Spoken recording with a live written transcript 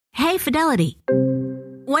Fidelity.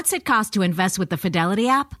 What's it cost to invest with the Fidelity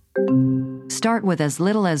app? Start with as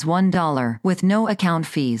little as $1 with no account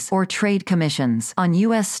fees or trade commissions on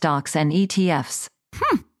U.S. stocks and ETFs.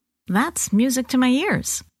 That's music to my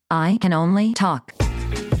ears. I can only talk.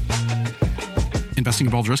 Investing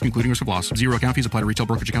involves risk, including risk of loss. Zero account fees apply to retail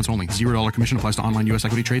brokerage accounts only. $0 commission applies to online U.S.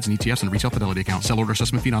 equity trades and ETFs and retail Fidelity accounts. Sell order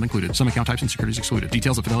assessment fee not included. Some account types and securities excluded.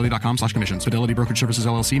 Details at fidelity.com/commissions. Fidelity Brokerage Services,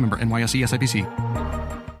 LLC, member NYSE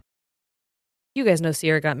SIPC. You guys know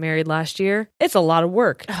Sierra got married last year. It's a lot of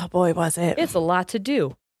work. Oh boy, was it. It's a lot to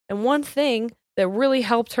do. And one thing that really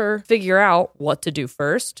helped her figure out what to do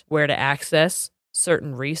first, where to access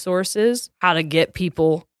certain resources, how to get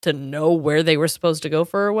people to know where they were supposed to go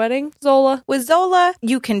for her wedding, Zola. With Zola,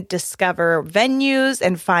 you can discover venues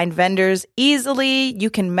and find vendors easily. You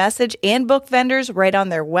can message and book vendors right on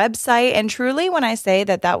their website. And truly, when I say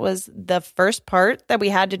that that was the first part that we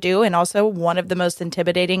had to do and also one of the most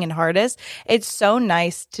intimidating and hardest, it's so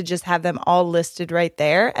nice to just have them all listed right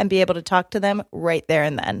there and be able to talk to them right there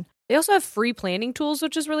and then. They also have free planning tools,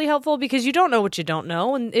 which is really helpful because you don't know what you don't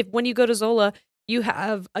know. And when you go to Zola, you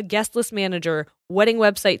have a guest list manager, wedding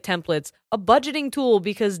website templates, a budgeting tool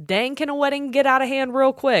because dang, can a wedding get out of hand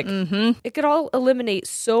real quick? Mm-hmm. It could all eliminate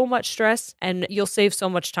so much stress and you'll save so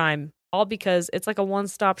much time, all because it's like a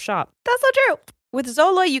one-stop shop. That's so true. With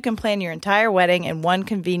Zola, you can plan your entire wedding in one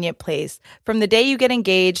convenient place. From the day you get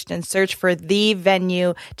engaged and search for the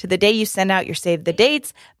venue to the day you send out your save the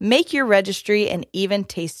dates, make your registry, and even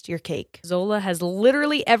taste your cake. Zola has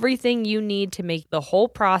literally everything you need to make the whole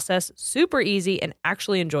process super easy and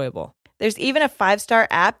actually enjoyable. There's even a 5-star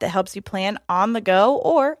app that helps you plan on the go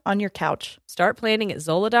or on your couch. Start planning at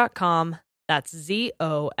Zola.com. That's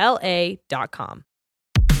ZOLA.com.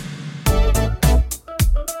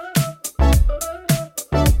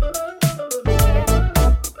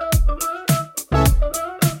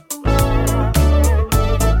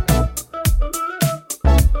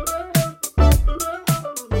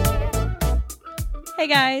 Hey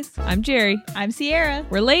guys, I'm Jerry. I'm Sierra,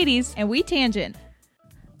 We're ladies. and we tangent.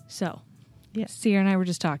 So, Sierra and I were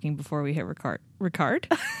just talking before we hit record. Record?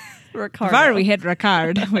 Ricardo. Before we hit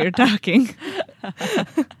record, we were talking.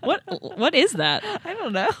 What is that? I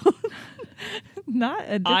don't know. Not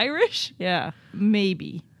a Irish? Yeah,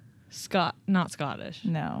 maybe. Not Scottish.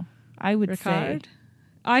 No, I would Ricard? say.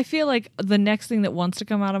 I feel like the next thing that wants to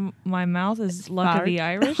come out of my mouth is luck of the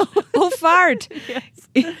fart. Irish. Oh, fart.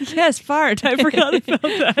 Yes, fart. I forgot about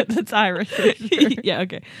that. That's Irish. For sure. Yeah,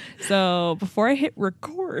 okay. So before I hit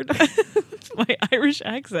record, my Irish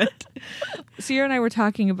accent, Sierra and I were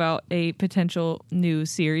talking about a potential new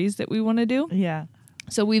series that we want to do. Yeah.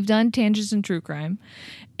 So we've done Tangents and True Crime,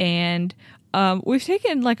 and we've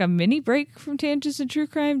taken like a mini break from Tangents and True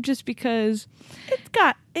Crime just because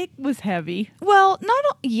It was heavy. well,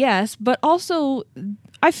 yes, but also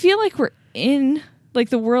I feel like we're in like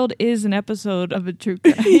the world is an episode of Of a true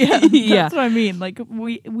crime. Yeah. Yeah. That's what I mean. Like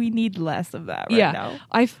we need less of that right now.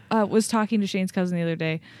 I was talking to Shane's cousin the other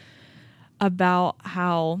day about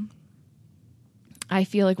how I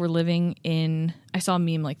feel like we're living in. I saw a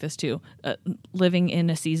meme like this too. Living in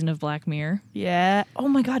a season of Black Mirror. Yeah. Oh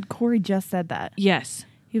my God, Corey just said that. Yes,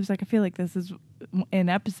 He was like, I feel like this is an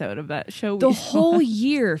episode of that show. the we whole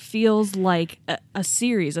year feels like a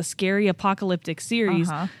series, a scary apocalyptic series,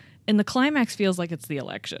 and the climax feels like it's the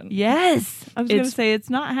election. Yes. I was going to It's- say it's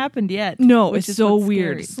not happened yet. No, which it's is so what's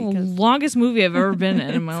weird. scary It's the because- longest movie I've ever been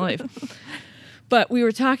in my life. But we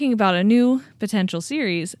were talking about a new potential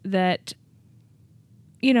series that,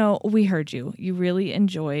 you know, we heard you. You really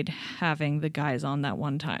enjoyed having the guys on that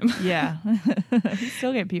one time. Yeah. We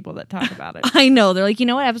still get people that talk about it. I know. They're like, you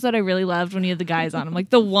know what episode I really loved when you had the guys on? I'm like,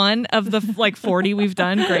 the one of the like 40 we've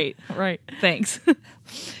done? Great. Right. Thanks.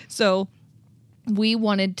 So we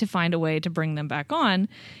wanted to find a way to bring them back on.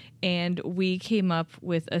 And we came up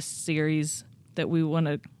with a series that we want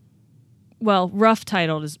to, well, rough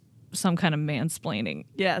titled is some kind of mansplaining.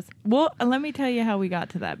 Yes. Well, let me tell you how we got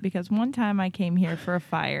to that. Because one time I came here for a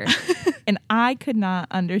fire and I could not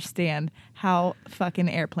understand how fucking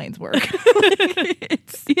airplanes work.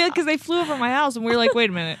 Yeah, because they flew over my house and we were like, wait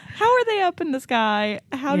a minute. How are they up in the sky?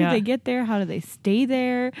 How Yeah. do they get there? How do they stay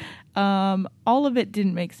there? All of it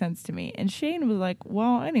didn't make sense to me. And Shane was like,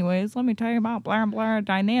 well, anyways, let me tell you about blah, blah,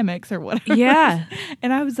 dynamics or whatever. Yeah.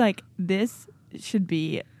 And I was like, this should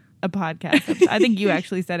be a podcast episode. I think you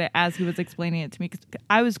actually said it as he was explaining it to me because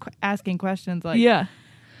I was asking questions like, Yeah.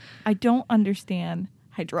 I don't understand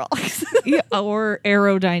hydraulics Yeah. Or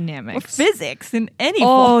aerodynamics. or physics in any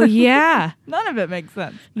Oh, form. yeah. None of it makes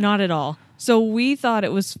sense. Not at all. So we thought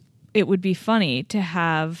it would be funny to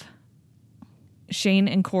have Shane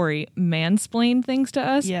and Corey mansplain things to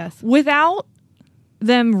us Yes. without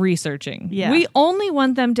them researching. Yeah. We only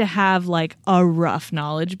want them to have like a rough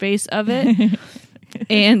knowledge base of it.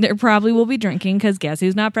 And there probably will be drinking because guess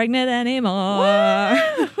who's not pregnant anymore?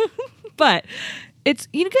 But it's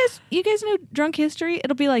you guys know drunk history.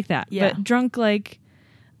 It'll be like that. Yeah. But drunk like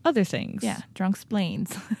other things. Yeah, drunk splains.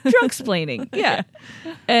 Drunk splaining. Yeah.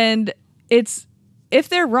 And it's if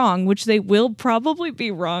they're wrong, which they will probably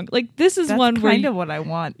be wrong. Like this is That's one where kind of what I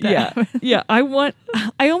want. to yeah, happen. yeah.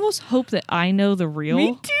 I almost hope that I know the real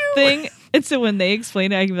Me too. thing, and so when they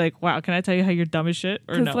explain it, I can be like, "Wow, can I tell you how you're dumb as shit?"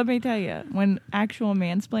 Or Because no? let me tell you, when actual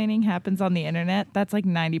mansplaining happens on the internet, that's like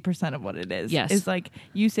 90% of what it is. Yes. It's like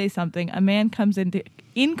you say something, a man comes in to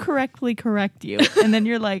incorrectly correct you, and then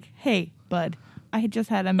you're like, hey, bud, I had just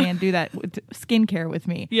had a man do that with skincare with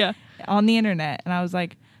me Yeah, on the internet. And I was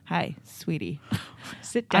like, hi, sweetie.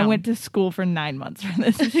 sit down. I went to school for 9 months for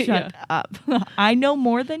this. Shut Yeah. up. I know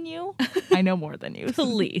more than you. I know more than you.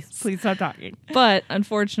 Please. Please stop talking. But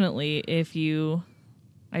unfortunately,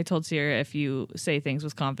 I told Sierra, if you say things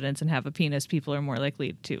with confidence and have a penis, people are more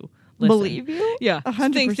likely to listen. Believe you? Yeah,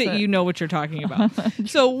 100%. think that you know what you're talking about.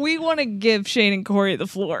 So we want to give Shane and Corey the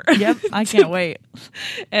floor. Yep. I can't wait.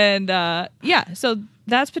 And yeah, so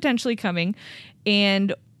that's potentially coming.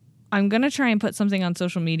 And I'm going to try and put something on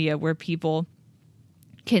social media where people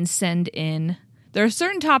can send in. There are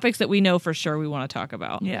certain topics that we know for sure we want to talk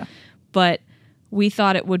about. Yeah. But we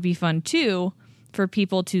thought it would be fun too for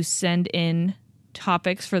people to send in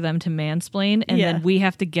topics for them to mansplain, and Yeah. then we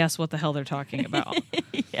have to guess what the hell they're talking about.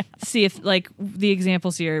 Yeah. See if, like, the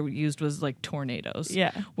example Sierra used was like tornadoes.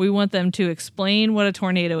 Yeah. We want them to explain what a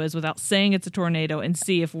tornado is without saying it's a tornado and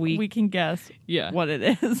see if we We can guess Yeah. what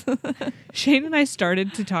it is. Shane and I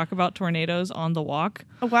started to talk about tornadoes on the walk.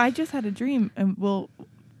 Well, I just had a dream, and we'll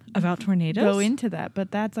About tornadoes? go into that.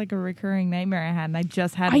 But that's like a recurring nightmare I had, and I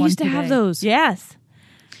just had I one used to have today. those. Yes.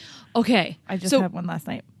 Okay. I just so had one last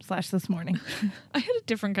night / this morning. I had a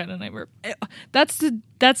different kind of nightmare. That's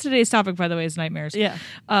today's topic, by the way, is nightmares. Yeah.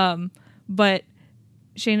 But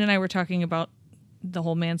Shane and I were talking about the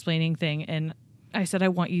whole mansplaining thing, and I said, I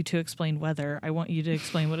want you to explain weather. I want you to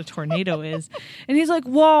explain what a tornado is. And he's like,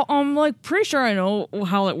 well, I'm like pretty sure I know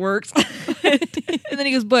how it works. And then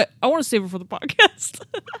he goes, but I want to save it for the podcast.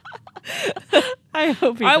 I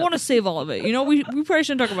hope he I does. want to save all of it. You know, we probably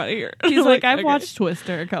shouldn't talk about it here. He's like, I've okay. watched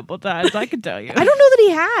Twister a couple times. I could tell you. I don't know that he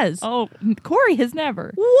has. Oh, Corey has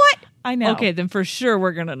never. What? I know. Okay, then for sure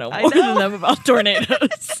we're going to know I more know. than them about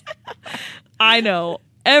tornadoes. I know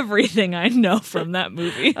everything I know from that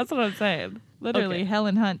movie. That's what I'm saying. Literally, Okay.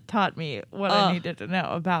 Helen Hunt taught me what I needed to know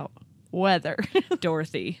about weather.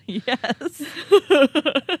 Dorothy. Yes.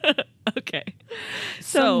 Okay.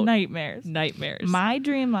 So nightmares. Nightmares. My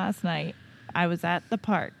dream last night, I was at the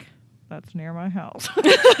park. That's near my house.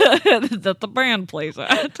 that the band plays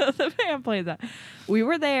at. The band plays that. We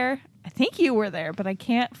were there. I think you were there, but I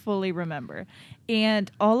can't fully remember.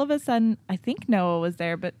 And all of a sudden, I think Noah was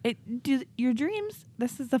there. But your dreams,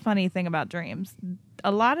 this is the funny thing about dreams.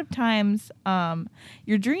 A lot of times,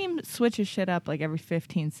 your dream switches shit up like every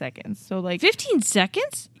 15 seconds. So like 15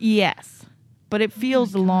 seconds? yes, but it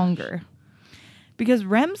feels longer. Because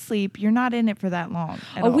REM sleep, you're not in it for that long.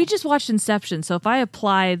 At all. We just watched Inception, so if I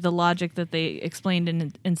apply the logic that they explained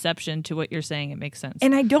in Inception to what you're saying, it makes sense.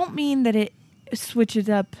 And I don't mean that it switches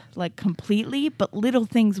up like completely, but little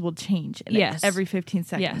things will change in it Yes. every 15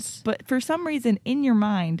 seconds. Yes. But for some reason in your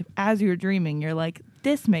mind, as you're dreaming, you're like,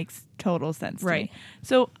 this makes total sense Right. to me.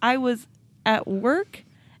 So I was at work,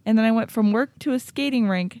 and then I went from work to a skating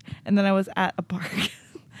rink, and then I was at a park.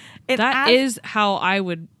 And That as- is how I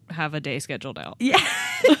would have a day scheduled out. Yeah.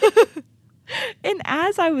 And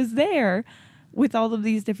as I was there with all of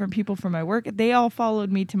these different people from my work, they all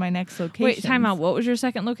followed me to my next location. Wait, time out. What was your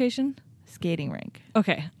second location? Skating rink.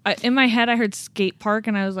 Okay. In my head, I heard skate park,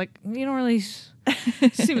 and I was like, you don't really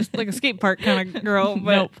seem like a skate park kind of girl,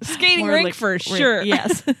 but Nope. skating More rink like for rink. sure.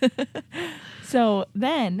 Yes. So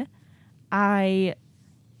then I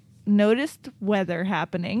noticed weather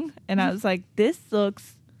happening, and I was like, this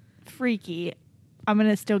looks freaky. I'm going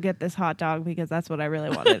to still get this hot dog because that's what I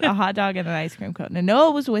really wanted. A hot dog and an ice cream cone. And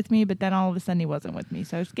Noah was with me, but then all of a sudden he wasn't with me.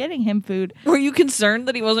 So I was getting him food. Were you concerned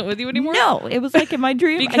that he wasn't with you anymore? No, it was like in my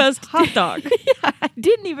dream. Because hot dog. Yeah, I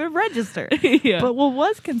didn't even register. Yeah. But what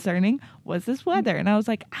was concerning was this weather. And I was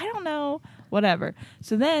like, I don't know, whatever.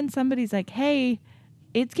 So then somebody's like, hey,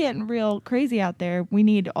 it's getting real crazy out there. We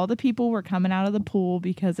need all the people were coming out of the pool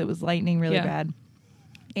because it was lightning really Yeah. bad.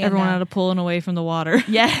 And, Everyone had to pulling away from the water.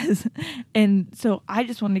 Yes. And so I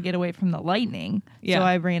just wanted to get away from the lightning. Yeah. So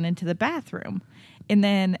I ran into the bathroom. And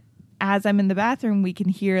then as I'm in the bathroom, we can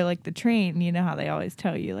hear like the train. You know how they always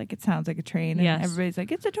tell you like it sounds like a train, and Yes. everybody's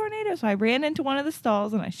like, it's a tornado. So I ran into one of the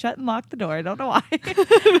stalls and I shut and locked the door. I don't know why.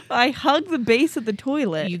 I hugged the base of the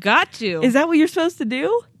toilet. You got to. Is that what you're supposed to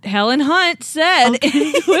do? Helen Hunt said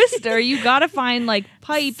in Twister, you got to find like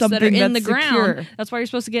pipes that are Something in the that's ground. secure. That's why you're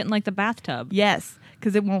supposed to get in like the bathtub. Yes,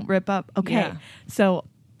 because it won't rip up. Okay, Yeah. so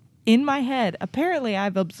in my head, apparently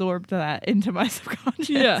I've absorbed that into my subconscious.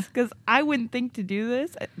 Yeah. Because I wouldn't think to do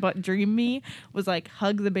this, but Dream Me was like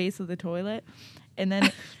hug the base of the toilet. And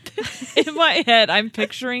then In my head, I'm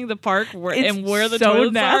picturing the park where It's where the so toilets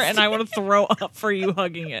are, nasty. and I want to throw up for you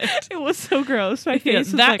hugging it. it was so gross. My face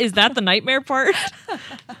was That like, is that the nightmare part?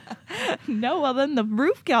 no. Well, then the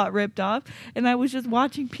roof got ripped off, and I was just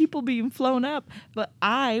watching people being flown up, but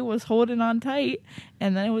I was holding on tight,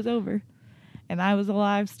 and then it was over, and I was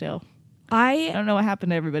alive still. I I don't know what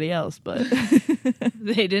happened to everybody else, but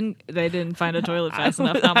they didn't find a toilet fast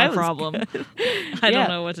enough. Not I my was problem. good. I Yeah. don't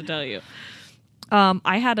know what to tell you.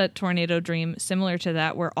 I had a tornado dream similar to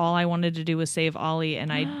that where all I wanted to do was save Ollie,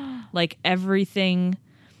 and I like everything.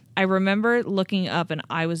 I remember looking up and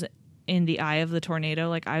I was in the eye of the tornado,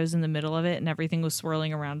 like I was in the middle of it, and everything was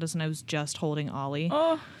swirling around us, and I was just holding Ollie.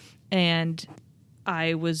 Oh, And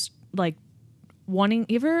I was like wanting.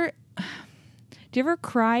 Do you ever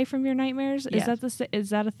cry from your nightmares? Yes. Is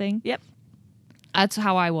that a thing? yep. That's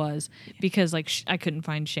how I was because like I couldn't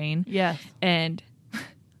find Shane. Yes. And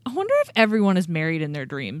I wonder if everyone is married in their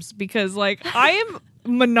dreams because like I am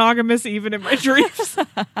monogamous even in my dreams.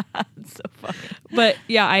 So funny. But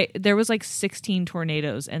yeah, there was like 16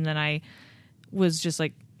 tornadoes, and then I was just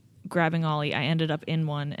like grabbing Ollie. I ended up in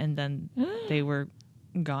one, and then they were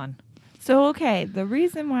gone. So, okay, the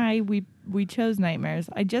reason why we chose nightmares,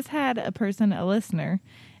 I just had a listener,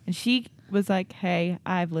 and she was like, hey,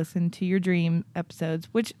 I've listened to your dream episodes,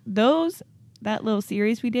 which that little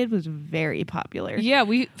series we did was very popular. Yeah,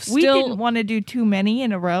 we We didn't want to do too many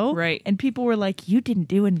in a row. Right. And people were like, you didn't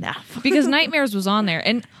do enough. because Nightmares was on there,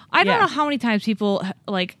 and I don't Yeah. know how many times people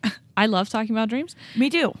like. I love talking about dreams, Me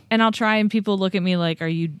too. and I'll try, and people look at me like, "Are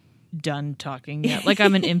you done talking yet?" Like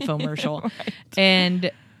I'm an infomercial,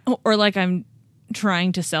 and or like I'm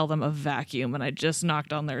trying to sell them a vacuum, and I just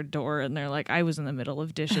knocked on their door, and they're like, "I was in the middle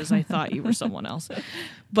of dishes. I thought you were someone else,"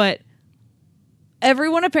 but.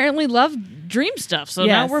 Everyone apparently loved dream stuff, so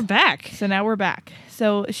now Yes. we're back. So now we're back.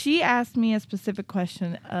 So she asked me a specific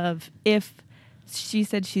question of if she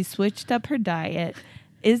said she switched up her diet.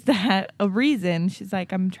 Is that a reason? She's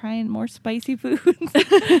like, I'm trying more spicy foods.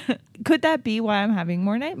 Could that be why I'm having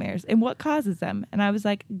more nightmares? And what causes them? And I was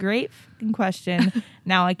like, great fucking question.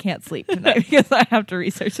 Now I can't sleep tonight because I have to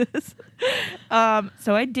research this.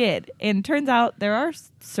 So I did. And turns out there are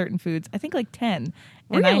certain foods, I think like 10.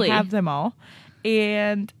 And Really? I have them all.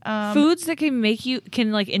 And Foods that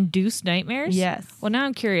can like induce nightmares? Yes. Well, now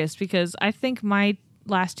I'm curious because I think my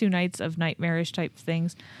last 2 nights of nightmarish type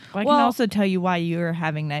things. I can also tell you why you're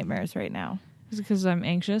having nightmares right now. Is it because I'm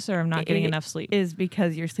anxious or I'm not getting enough sleep? Is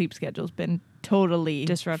because your sleep schedule's been totally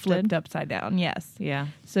Disrupted? flipped upside down. Yes. Yeah.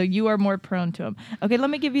 So you are more prone to them. Okay, let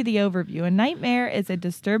me give you the overview. A nightmare is a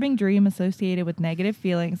disturbing dream associated with negative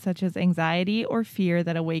feelings such as anxiety or fear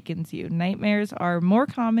that awakens you. Nightmares are more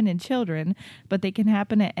common in children, but they can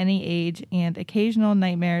happen at any age, and occasional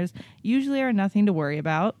nightmares usually are nothing to worry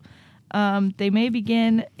about. They may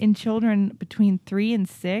begin in children between 3 and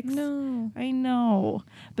 6. No. I know.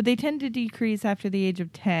 But they tend to decrease after the age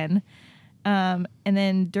of 10. And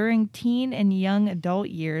then during teen and young adult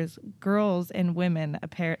years, girls and women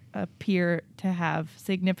appear to have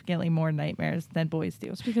significantly more nightmares than boys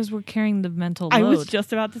do. It's because we're carrying the mental load. I was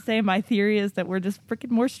just about to say my theory is that we're just freaking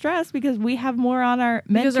more stressed because we have more on our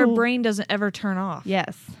because mental... our brain doesn't ever turn off.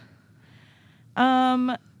 Yes.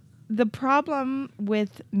 The problem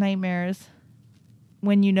with nightmares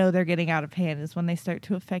when you know they're getting out of hand is when they start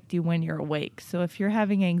to affect you when you're awake. So if you're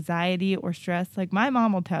having anxiety or stress, like my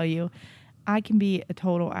mom will tell you, I can be a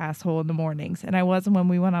total asshole in the mornings. And I wasn't when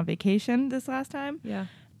we went on vacation this last time. Yeah.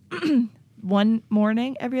 One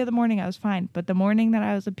morning, every other morning I was fine. But the morning that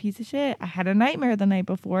I was a piece of shit, I had a nightmare the night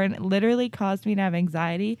before, and it literally caused me to have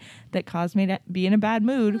anxiety that caused me to be in a bad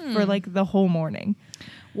mood for like the whole morning.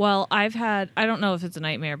 Well, I don't know if it's a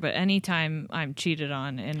nightmare, but anytime I'm cheated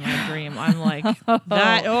on in my dream, I'm like,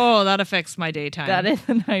 that affects my daytime. That is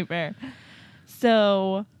a nightmare.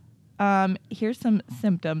 So, here's some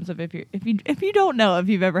symptoms of if you don't know if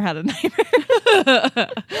you've ever had a nightmare.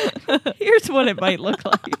 Here's what it might look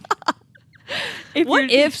like.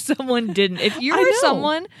 If someone didn't? If you're know.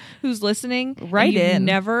 someone who's listening, Write and you've in.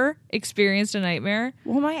 never experienced a nightmare,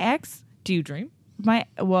 Well, my ex, do you dream? my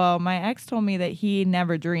ex told me that he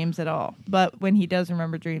never dreams at all, but when he does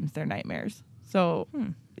remember dreams, they're nightmares. So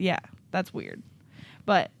yeah, that's weird.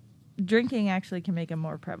 But drinking actually can make them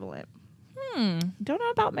more prevalent. Don't know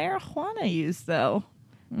about marijuana use though.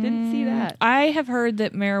 Didn't see that. I have heard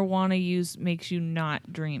that marijuana use makes you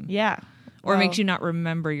not dream. Yeah. Or makes you not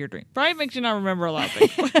remember your dream. Probably makes you not remember a lot of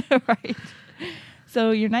things. Right.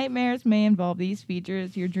 So your nightmares may involve these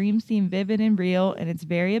features. Your dreams seem vivid and real, and it's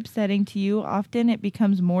very upsetting to you. Often it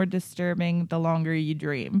becomes more disturbing the longer you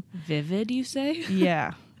dream. Vivid, you say?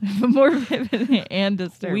 Yeah. More vivid and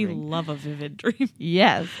disturbing. We love a vivid dream.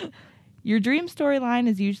 Yes. Your dream storyline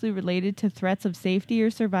is usually related to threats of safety or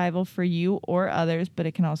survival for you or others, but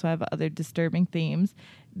it can also have other disturbing themes.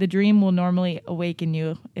 The dream will normally awaken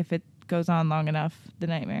you if it goes on long enough, the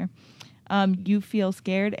nightmare. You feel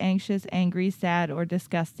scared, anxious, angry, sad, or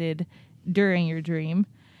disgusted during your dream.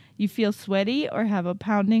 You feel sweaty or have a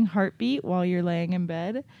pounding heartbeat while you're laying in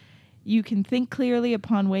bed. You can think clearly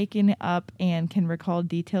upon waking up and can recall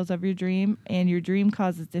details of your dream, and your dream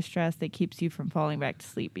causes distress that keeps you from falling back to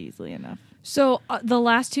sleep easily enough. So the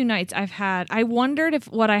last 2 nights I've had, I wondered if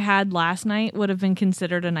what I had last night would have been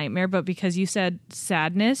considered a nightmare, but because you said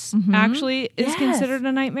sadness actually is Yes. considered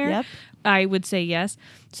a nightmare, Yep. I would say yes.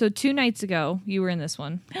 So 2 nights ago, you were in this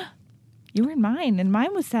one. You were in mine, and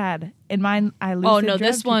mine was sad. And mine, I lucid Oh, no,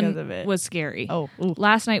 dreamt this one because of it. was scary. Oh, ooh.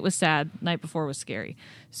 Last night was sad. Night before was scary.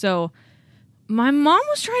 So my mom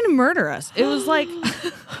was trying to murder us. It was like,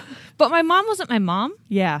 but my mom wasn't my mom.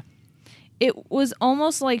 Yeah. It was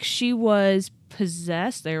almost like she was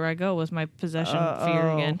possessed. There I go with my possession fear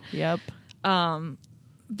again. Yep.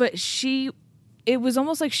 But it was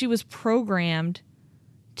almost like she was programmed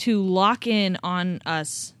to lock in on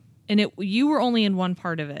us. And you were only in one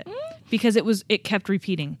part of it because it kept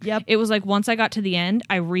repeating. Yep. It was like once I got to the end,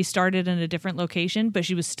 I restarted in a different location, but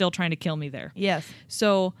she was still trying to kill me there. Yes.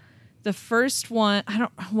 So the first one,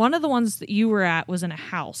 one of the ones that you were at was in a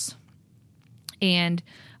house. And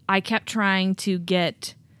I kept trying to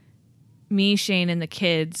get me, Shane, and the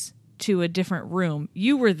kids to a different room.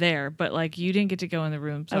 You were there, but like you didn't get to go in the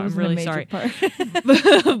room, so I'm really sorry.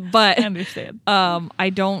 But I understand. I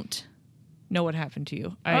don't know what happened to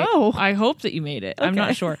you. I hope that you made it. I'm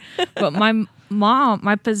not sure. But my mom,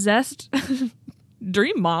 my possessed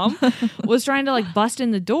dream mom, was trying to like bust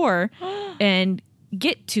in the door and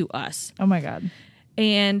get to us. Oh my God.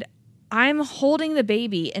 And I'm holding the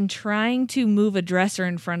baby and trying to move a dresser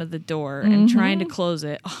in front of the door and trying to close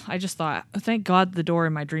it. Oh, I just thought, thank God the door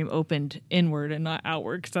in my dream opened inward and not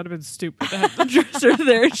outward, because that'd have been stupid to have the dresser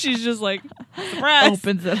there. She's just like, surprise.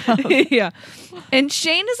 Opens it up. Yeah. And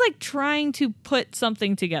Shane is like trying to put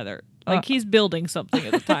something together. Like he's building something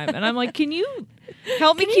at the time. And I'm like, can you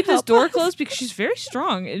help me keep this door closed? Because she's very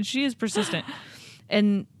strong and she is persistent.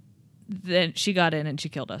 And then she got in and she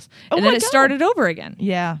killed us. And then it started over again.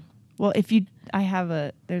 Yeah. Well,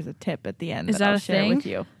 there's a tip at the end. Is that I'll a share thing? with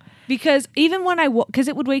you? Because even when because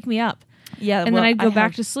it would wake me up. Yeah. And then I'd go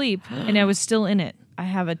back to sleep and I was still in it. I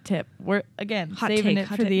have a tip. We're again Hot saving take, it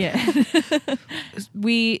hot for the end.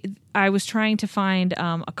 I was trying to find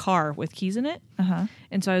a car with keys in it.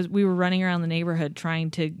 And so we were running around the neighborhood trying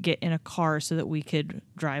to get in a car so that we could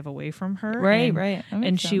drive away from her. Right. That makes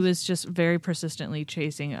And she sense. was just very persistently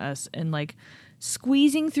chasing us and like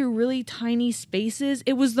squeezing through really tiny spaces.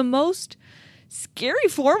 It was the most scary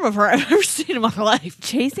form of her I've ever seen in my life.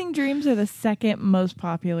 Chasing dreams are the second most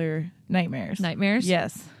popular nightmares. Nightmares?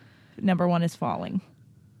 Yes. Number 1 is falling.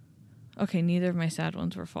 Okay, neither of my sad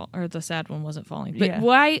ones were or the sad one wasn't falling. But Yeah.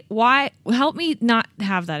 why help me not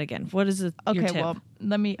have that again? What is your Okay, tip? well,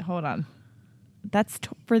 let me hold on. That's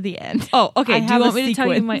for the end. Oh, okay. I Do you have want a me to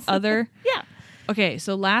tell you my sequence. other? Yeah. Okay,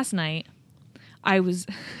 so last night I was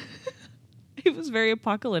it was very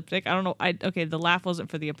apocalyptic. I don't know. Okay, the laugh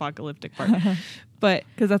wasn't for the apocalyptic part. But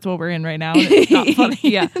Because that's what we're in right now. And it's not funny.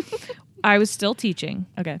 yeah. I was still teaching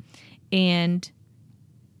Okay. and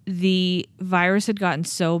the virus had gotten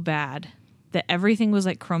so bad that everything was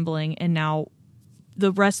like crumbling, and now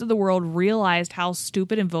the rest of the world realized how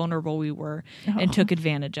stupid and vulnerable we were and took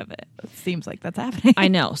advantage of it. It seems like that's happening. I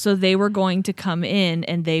know. So they were going to come in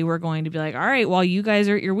and they were going to be like, all right, well, you guys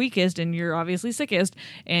are at your weakest and you're obviously sickest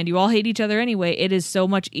and you all hate each other anyway. It is so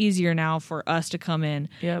much easier now for us to come in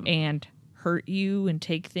Yep. and hurt you and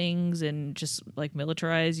take things and just like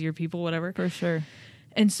militarize your people, whatever. For sure.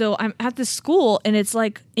 And so I'm at the school and it's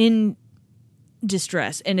like in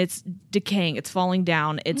distress and it's decaying, it's falling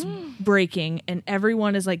down, it's breaking, and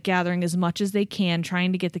everyone is like gathering as much as they can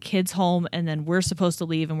trying to get the kids home, and then we're supposed to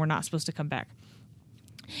leave and we're not supposed to come back.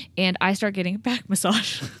 And I start getting a back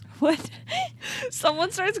massage. What?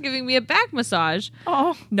 someone starts giving me a back massage.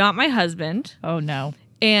 Oh. Not my husband. Oh, no.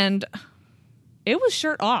 And it was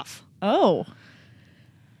shirt off. Oh.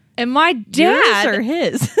 And my dad... Yours or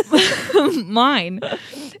his? Mine.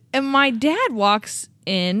 And my dad walks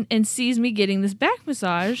in and sees me getting this back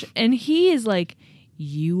massage, and he is like,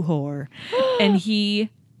 you whore. And he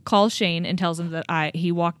calls Shane and tells him that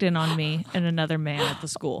he walked in on me and another man at the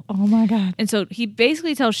school. Oh my God. And so he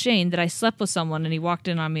basically tells Shane that I slept with someone and he walked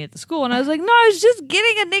in on me at the school. And I was like, no, I was just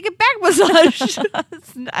getting a naked back massage.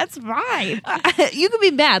 That's fine. You can be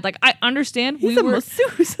mad. Like, I understand. He's a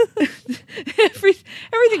masseuse.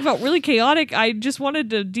 Everything felt really chaotic. I just wanted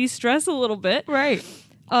to de-stress a little bit. Right.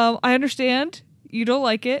 I understand. You don't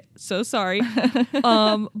like it. So sorry.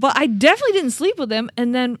 But I definitely didn't sleep with him.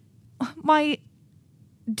 And then my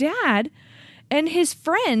dad and his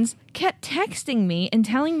friends kept texting me and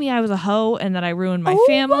telling me I was a hoe and that I ruined my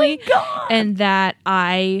family. My God. And that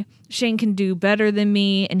Shane can do better than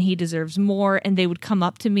me and he deserves more. And they would come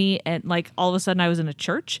up to me and like all of a sudden I was in a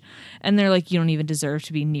church and they're like, you don't even deserve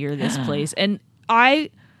to be near this place. And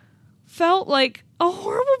I felt like a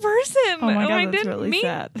horrible person. Oh my God, I that's didn't really mean,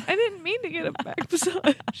 sad. I didn't mean to get a back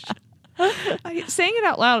massage. Saying it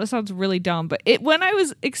out loud, it sounds really dumb, but when I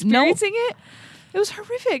was experiencing it was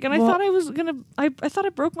horrific, and I thought I was gonna. I thought I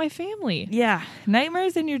broke my family. Yeah,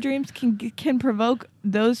 nightmares in your dreams can provoke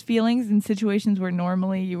those feelings in situations where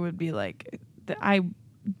normally you would be like, I'm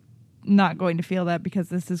not going to feel that because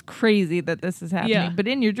this is crazy that this is happening. Yeah. But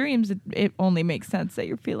in your dreams, it only makes sense that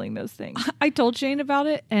you're feeling those things. I told Shane about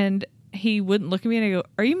it, and he wouldn't look at me, and I go,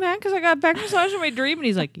 "Are you mad because I got a back massage in my dream?" And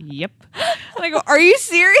he's like, "Yep." And I go, "Are you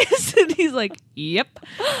serious?" And he's like, "Yep."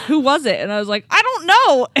 Who was it? And I was like, "I don't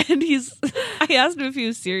know." And I asked him if he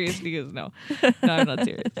was serious, and he goes, "No, I'm not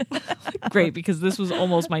serious." Great, because this was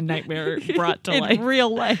almost my nightmare brought to life. In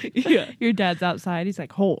real life. Yeah. Your dad's outside. He's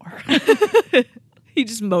like, whore. He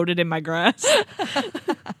just mowed it in my grass.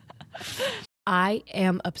 I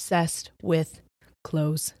am obsessed with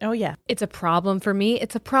clothes. Oh, yeah. It's a problem for me.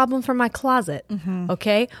 It's a problem for my closet.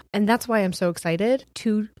 Okay. And that's why I'm so excited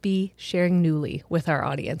to be sharing Nuuly with our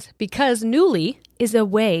audience, because Nuuly is a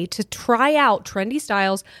way to try out trendy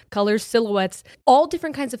styles, colors, silhouettes, all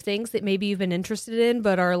different kinds of things that maybe you've been interested in,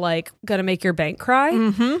 but are like going to make your bank cry.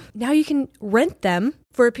 Now you can rent them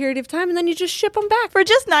for a period of time and then you just ship them back. For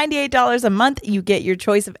just $98 a month, you get your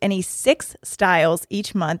choice of any 6 styles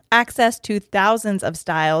each month, access to thousands of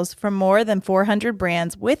styles from more than 400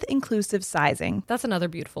 brands with inclusive sizing. That's another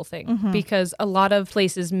beautiful thing because a lot of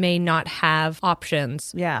places may not have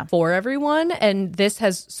options for everyone. And this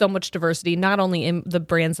has so much diversity, not only in the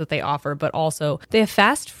brands that they offer, but also they have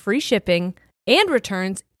fast, free shipping and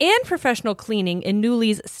returns and professional cleaning in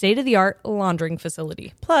Nuuly's state-of-the-art laundering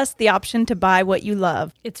facility. Plus, the option to buy what you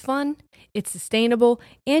love. It's fun, it's sustainable,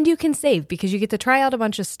 and you can save because you get to try out a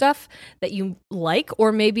bunch of stuff that you like,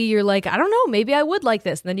 or maybe you're like, I don't know, maybe I would like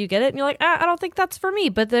this. And then you get it and you're like, I don't think that's for me,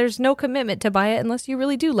 but there's no commitment to buy it unless you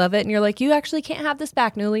really do love it. And you're like, you actually can't have this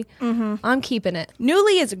back, Nuuly. I'm keeping it.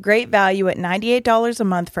 Nuuly is a great value at $98 a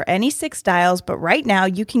month for any 6 styles, but right now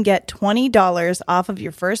you can get $20 off of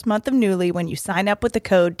your first month of Nuuly when you sign up with the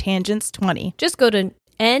code TANGENTS20. Just go to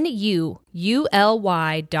NUULY.com.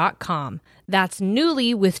 That's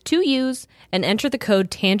Nuuly with 2 U's and enter the code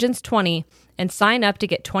TANGENTS20 and sign up to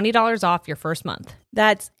get $20 off your first month.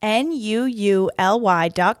 That's NUULY.com.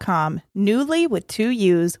 Nuuly with 2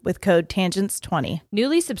 U's with code TANGENTS20.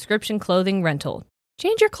 Nuuly subscription clothing rental.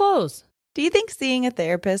 Change your clothes. Do you think seeing a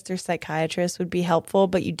therapist or psychiatrist would be helpful,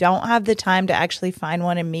 but you don't have the time to actually find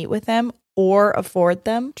one and meet with them or afford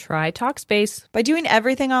them? Try Talkspace. By doing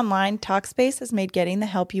everything online, Talkspace has made getting the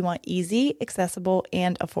help you want easy, accessible,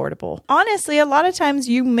 and affordable. Honestly, a lot of times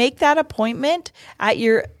you make that appointment at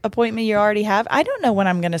your appointment you already have. I don't know when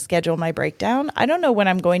I'm going to schedule my breakdown. I don't know when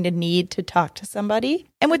I'm going to need to talk to somebody.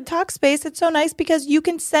 And with Talkspace, it's so nice because you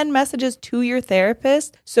can send messages to your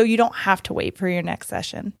therapist so you don't have to wait for your next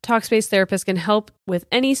session. Talkspace therapist can help with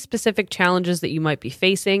any specific challenges that you might be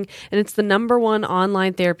facing, and it's the #1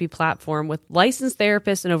 online therapy platform with licensed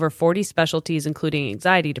therapists in over 40 specialties, including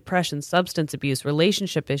anxiety, depression, substance abuse,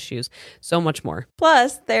 relationship issues, so much more.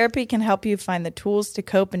 Plus, therapy can help you find the tools to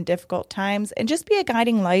cope in difficult times and just be a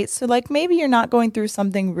guiding light. So like maybe you're not going through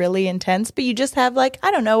something really intense, but you just have like,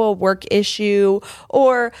 I don't know, a work issue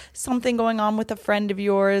or something going on with a friend of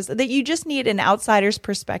yours that you just need an outsider's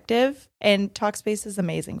perspective. And Talkspace is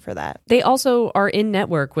amazing for that. They also are in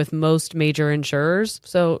network with most major insurers,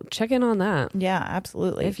 so check in on that Yeah,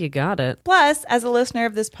 absolutely. if you got it. Plus, as a listener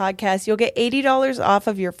of this podcast, you'll get $80 off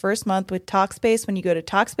of your first month with Talkspace when you go to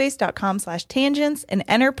Talkspace.com/tangents and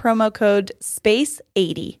enter promo code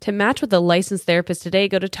SPACE80. To match with a licensed therapist today,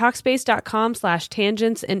 go to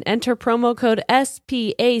Talkspace.com/tangents and enter promo code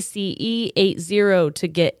SPACE80 to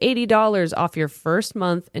get $80 off your first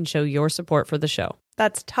month and show your support for the show.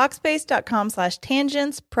 That's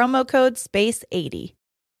Talkspace.com/tangents, promo code SPACE80.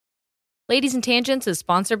 Ladies and Tangents is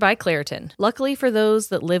sponsored by Claritin. Luckily for those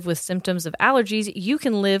that live with symptoms of allergies, you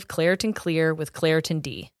can live Claritin Clear with Claritin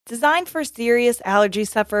D. Designed for serious allergy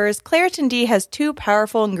sufferers, Claritin D has 2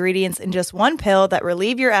 powerful ingredients in just one pill that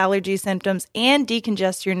relieve your allergy symptoms and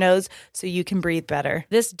decongest your nose so you can breathe better.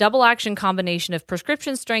 This double action combination of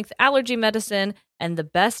prescription strength allergy medicine and the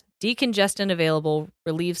best decongestant available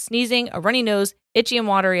relieves sneezing, a runny nose, itchy and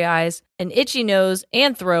watery eyes, an itchy nose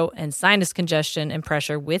and throat, and sinus congestion and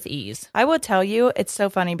pressure with ease. I will tell you, it's so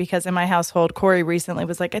funny because in my household, Corey recently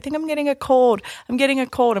was like, I think I'm getting a cold. I'm getting a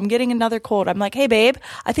cold. I'm getting another cold. I'm like, hey, babe,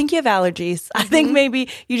 I think you have allergies. I think maybe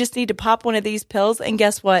you just need to pop one of these pills. And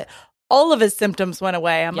guess what? All of his symptoms went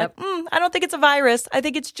away. I'm like, I don't think it's a virus. I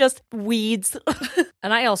think it's just weeds.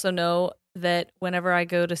 And I also know that whenever I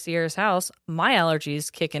go to Sierra's house, my allergies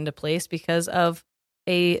kick into place because of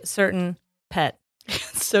a certain pet.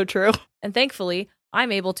 So true. And thankfully,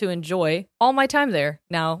 I'm able to enjoy all my time there.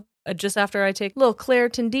 Now, just after I take a little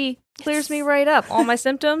Claritin D, clears me right up. All my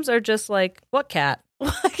symptoms are just like, what cat?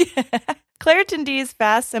 Claritin D's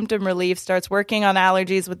fast symptom relief starts working on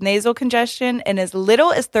allergies with nasal congestion in as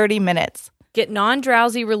little as 30 minutes. Get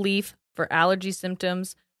non-drowsy relief for allergy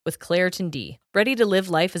symptoms with Claritin D. Ready to live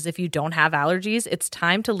life as if you don't have allergies? It's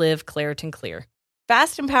time to live Claritin Clear.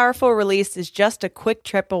 Fast and powerful release is just a quick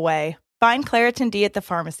trip away. Find Claritin D at the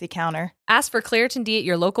pharmacy counter. Ask for Claritin D at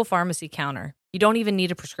your local pharmacy counter. You don't even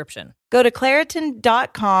need a prescription. Go to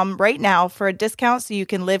Claritin.com right now for a discount so you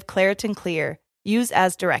can live Claritin Clear. Use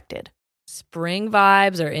as directed. Spring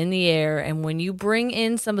vibes are in the air, and when you bring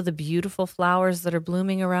in some of the beautiful flowers that are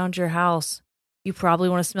blooming around your house, you probably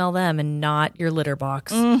want to smell them and not your litter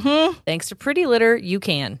box. Mm-hmm. Thanks to Pretty Litter, you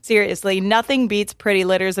can. Seriously, nothing beats Pretty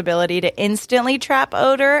Litter's ability to instantly trap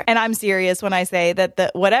odor. And I'm serious when I say that the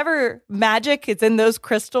whatever magic is in those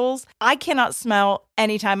crystals, I cannot smell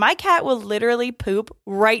anytime. My cat will literally poop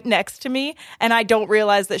right next to me, and I don't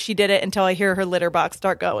realize that she did it until I hear her litter box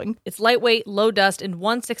start going. It's lightweight, low dust, and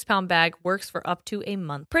 1 6-pound bag works for up to a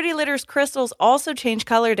month. Pretty Litter's crystals also change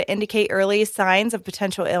color to indicate early signs of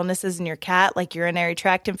potential illnesses in your cat, like urinary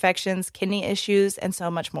tract infections, kidney issues, and so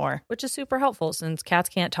much more. Which is super helpful since cats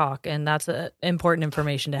can't talk, and that's important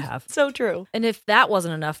information to have. So true. And if that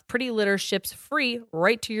wasn't enough, Pretty Litter ships free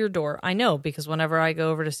right to your door. I know, because whenever I go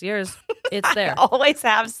over to Sierra's, it's there. I always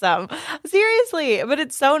have some. Seriously. But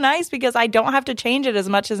it's so nice because I don't have to change it as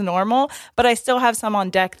much as normal, but I still have some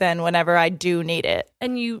on deck then whenever I do need it.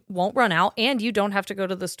 And you won't run out, and you don't have to go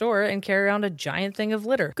to the store and carry around a giant thing of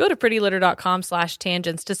litter. Go to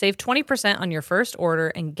prettylitter.com/tangents to save 20% on your first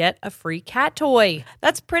order and get a free cat toy.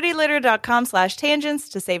 That's prettylitter.com/tangents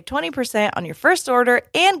to save 20% on your first order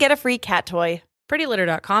and get a free cat toy.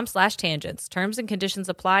 prettylitter.com/tangents. Terms and conditions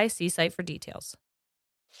apply. See site for details.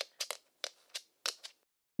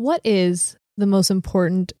 What is the most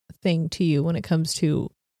important thing to you when it comes to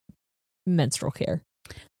menstrual care?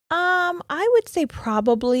 I would say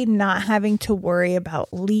probably not having to worry about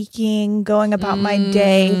leaking, going about my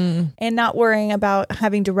day, and not worrying about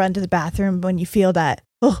having to run to the bathroom when you feel that,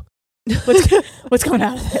 what's going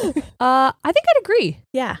out of it? I think I'd agree.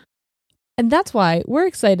 Yeah. And that's why we're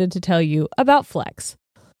excited to tell you about Flex.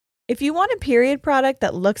 If you want a period product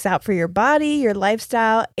that looks out for your body, your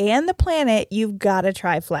lifestyle, and the planet, you've got to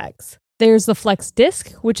try Flex. There's the Flex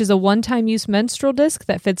Disc, which is a one-time use menstrual disc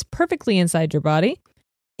that fits perfectly inside your body.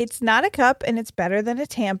 It's not a cup, and it's better than a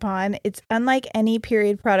tampon. It's unlike any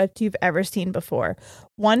period product you've ever seen before.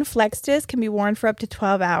 One Flex Disc can be worn for up to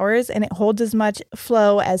 12 hours, and it holds as much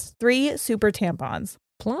flow as 3 super tampons.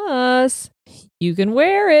 Plus, you can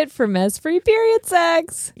wear it for mess-free period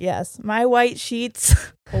sex. Yes, my white sheets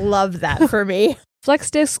love that for me. Flex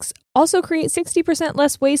Discs also create 60%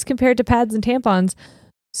 less waste compared to pads and tampons,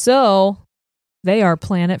 so they are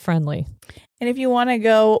planet-friendly. And if you want to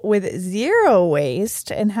go with zero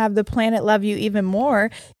waste and have the planet love you even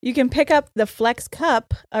more, you can pick up the Flex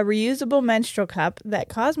Cup, a reusable menstrual cup that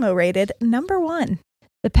Cosmo rated #1.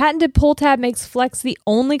 The patented pull tab makes Flex the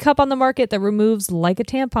only cup on the market that removes like a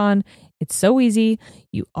tampon. It's so easy,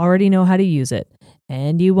 you already know how to use it,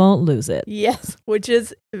 and you won't lose it. Yes, which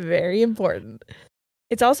is very important.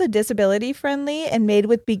 It's also disability friendly and made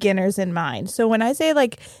with beginners in mind. So when I say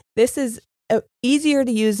like this is easier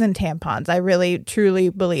to use than tampons, I really truly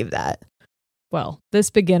believe that. Well, this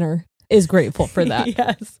beginner is grateful for that.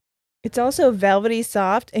 Yes. It's also velvety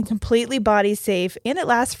soft and completely body safe, and it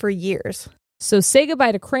lasts for years. So say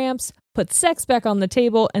goodbye to cramps, put sex back on the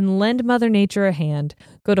table, and lend Mother Nature a hand.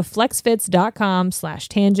 Go to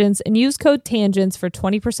flexfits.com/tangents and use code TANGENTS for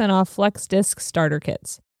 20% off Flex Disc starter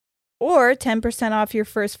kits. Or 10% off your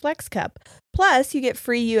first Flex Cup. Plus, you get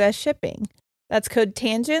free U.S. shipping. That's code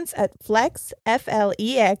TANGENTS at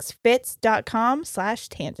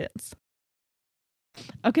fits.com/tangents.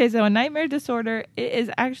 Okay, so a nightmare disorder is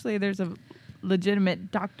actually, there's a legitimate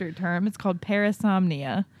doctor term. It's called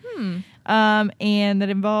parasomnia. And that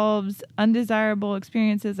involves undesirable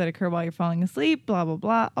experiences that occur while you're falling asleep, blah, blah,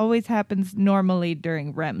 blah. Always happens normally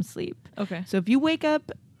during REM sleep. Okay. So if you wake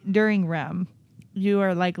up during REM, you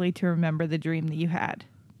are likely to remember the dream that you had,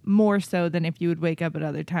 more so than if you would wake up at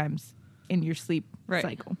other times in your sleep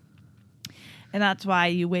cycle. And that's why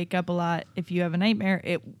you wake up a lot. If you have a nightmare,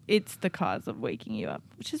 it's the cause of waking you up,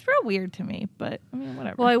 which is real weird to me, but I mean,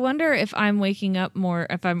 whatever. Well, I wonder if I'm waking up more,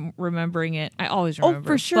 if I'm remembering it. I always remember. Oh,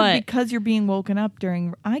 for sure, because you're being woken up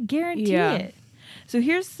during, I guarantee it. So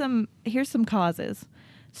here's some causes.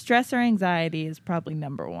 Stress or anxiety is probably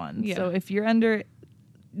number one. Yeah. So if you're under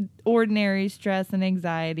ordinary stress and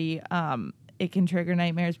anxiety, it can trigger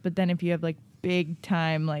nightmares. But then if you have like big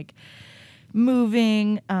time, like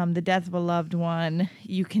moving, the death of a loved one,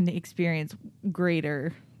 you can experience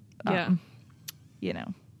greater,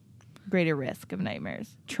 greater risk of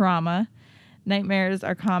nightmares. Trauma. Nightmares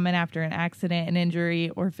are common after an accident, an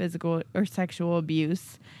injury, or physical or sexual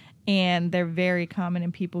abuse. And they're very common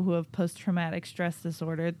in people who have post-traumatic stress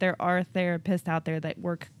disorder. There are therapists out there that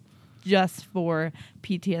work just for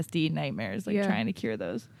PTSD nightmares, trying to cure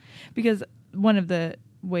those. Because one of the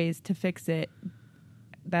ways to fix it,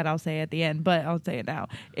 that I'll say at the end, but I'll say it now,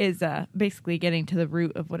 is basically getting to the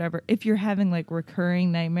root of whatever. If you're having like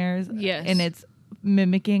recurring nightmares and it's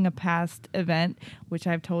mimicking a past event, which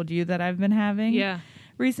I've told you that I've been having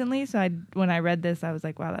recently. So when I read this, I was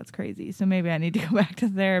like, wow, that's crazy. So maybe I need to go back to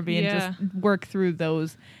therapy and just work through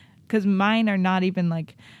those. Because mine are not even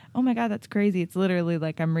like, oh my God, that's crazy. It's literally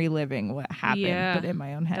like I'm reliving what happened, but in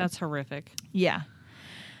my own head. That's horrific. Yeah.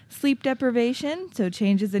 Sleep deprivation, so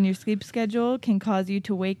changes in your sleep schedule can cause you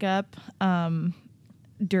to wake up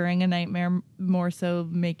during a nightmare, more so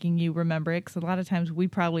making you remember it. Because a lot of times we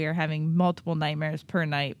probably are having multiple nightmares per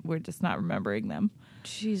night. We're just not remembering them.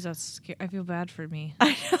 Jeez, that's scary. I feel bad for me.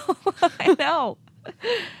 I know.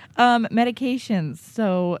 Medications.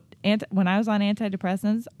 So when I was on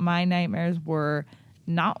antidepressants, my nightmares were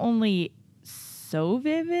not only so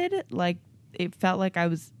vivid, like it felt like I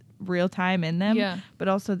was real time in them, but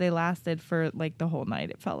also they lasted for like the whole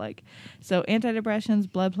night, it felt like. So antidepressants,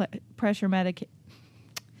 blood pressure medications,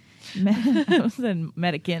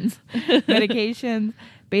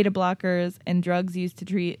 beta blockers, and drugs used to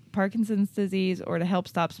treat Parkinson's disease or to help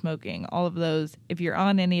stop smoking. All of those, if you're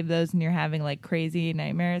on any of those and you're having like crazy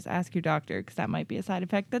nightmares, ask your doctor, because that might be a side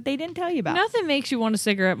effect that they didn't tell you about. Nothing makes you want a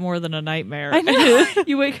cigarette more than a nightmare. I know.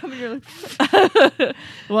 You wake up and you're like,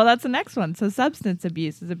 well, that's the next one. So substance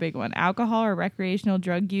abuse is a big one. Alcohol or recreational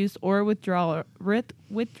drug use or withdrawals.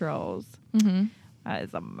 That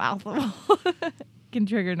is a mouthful. Can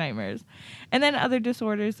trigger nightmares. And then other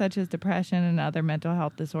disorders such as depression and other mental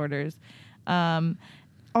health disorders.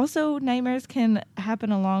 Also, nightmares can happen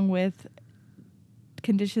along with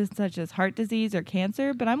conditions such as heart disease or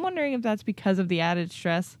cancer, but I'm wondering if that's because of the added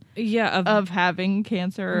stress of having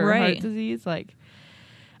cancer or heart disease. Like,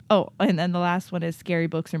 and then the last one is scary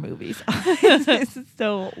books or movies.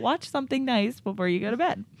 So watch something nice before you go to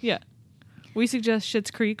bed. Yeah. We suggest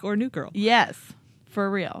Schitt's Creek or New Girl. Yes, for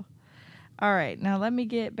real. All right, now let me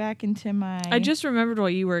get back into my... I just remembered while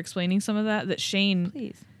you were explaining some of that Shane...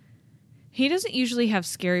 Please. He doesn't usually have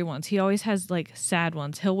scary ones. He always has, like, sad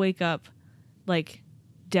ones. He'll wake up, like,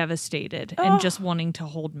 devastated and just wanting to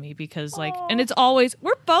hold me because, like... And it's always...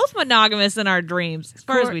 We're both monogamous in our dreams, as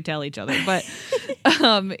far as we tell each other. But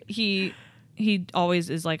he always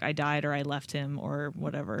is like, I died or I left him or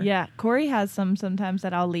whatever. Yeah, Corey has sometimes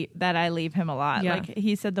that I leave him a lot. Yeah. Like,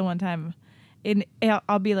 he said the one time...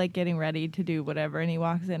 I'll be like getting ready to do whatever, and he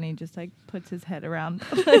walks in and he just like puts his head around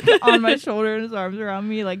like, on my shoulder and his arms around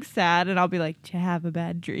me, like sad, and I'll be like, "Did you have a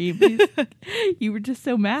bad dream? You were just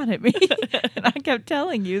so mad at me," and I kept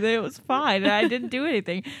telling you that it was fine and I didn't do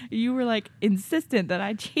anything. You were like insistent that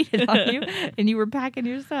I cheated on you, and you were packing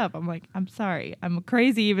your stuff. I'm like, I'm sorry, I'm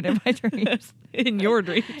crazy even in my dreams. In your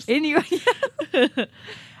dreams, in your. All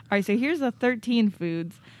right, so here's the 13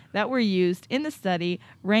 foods that were used in the study,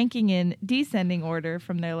 ranking in descending order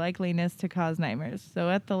from their likeliness to cause nightmares. So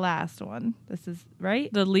at the last one, this is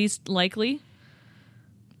right? The least likely?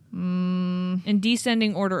 In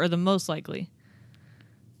descending order or the most likely?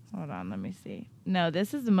 Hold on, let me see. No,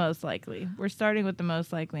 this is the most likely. We're starting with the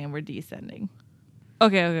most likely and we're descending.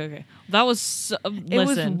 Okay. That was so, It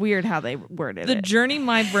was weird how they worded the it. journey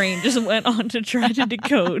my brain just went on to try to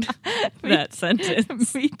decode that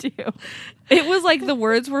sentence. Me too. It was like the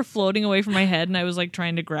words were floating away from my head and I was like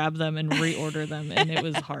trying to grab them and reorder them and it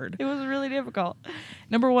was hard. It was really difficult.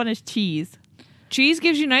 Number 1 is cheese. Cheese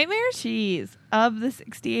gives you nightmares? Cheese. Of the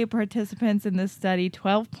 68 participants in this study,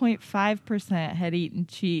 12.5% had eaten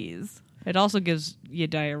cheese. It also gives you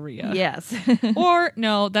diarrhea. Yes. Or,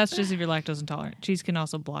 no, that's just if you're lactose intolerant. Cheese can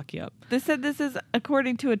also block you up. They said this is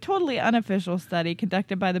according to a totally unofficial study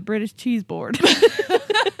conducted by the British Cheese Board.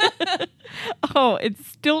 Oh, it's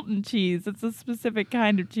Stilton cheese. It's a specific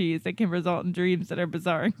kind of cheese that can result in dreams that are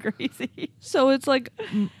bizarre and crazy. So it's like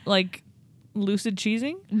lucid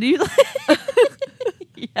cheesing? Do you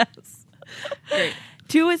Yes. Great.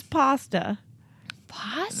 2 is pasta.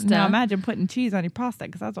 Pasta? Now imagine putting cheese on your pasta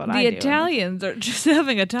because that's what I The do. Italians are just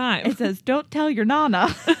having a time. It says, don't tell your nana.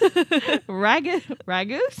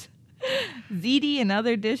 Ragus? Ziti and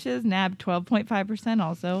other dishes nabbed 12.5%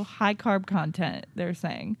 also. High carb content, they're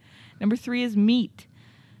saying. Number 3 is meat.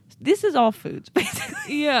 This is all foods,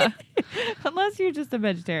 basically. Yeah. Unless you're just a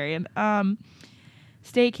vegetarian.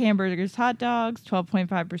 Steak, hamburgers, hot dogs,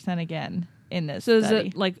 12.5% again in this So is study.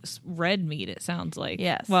 it like red meat, it sounds like?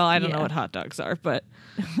 Yes. Well, I don't know Yeah. what hot dogs are, but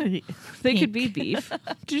they Pink. could be beef.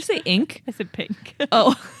 Did you say ink? I said pink.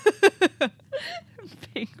 Oh.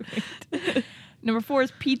 Pink. Great. Number 4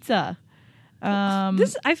 is pizza.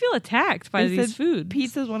 This I feel attacked by It these says foods.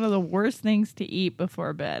 Pizza is one of the worst things to eat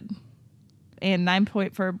before bed. And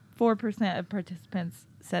 9.4% of participants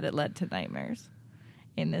said it led to nightmares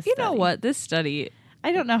in this You study. know what? This study,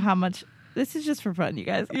 I don't know how much. This is just for fun, you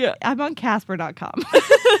guys. Yeah. I'm on Casper.com.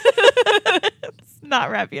 It's not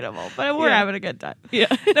reputable, but we're Yeah. having a good time. Yeah.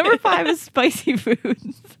 Number 5 is spicy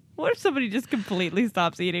foods. What if somebody just completely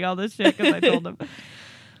stops eating all this shit because I told them?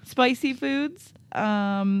 Spicy foods,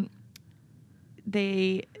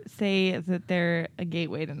 they say that they're a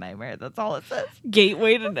gateway to nightmare. That's all it says.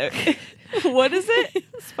 gateway to what is it?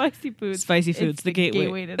 Spicy foods. Spicy foods, It's the gateway.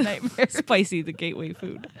 gateway to nightmare. Spicy, the gateway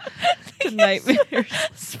food to nightmares.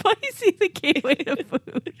 Spicy, the gateway to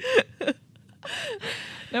food.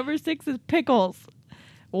 Number 6 is pickles.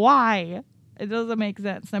 Why? It doesn't make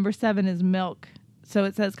sense. Number 7 is milk. So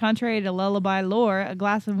it says, contrary to lullaby lore, a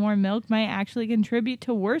glass of warm milk might actually contribute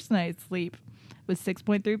to worse night's sleep, with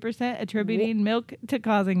 6.3% attributing milk to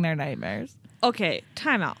causing their nightmares. Okay,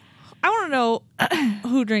 time out. I want to know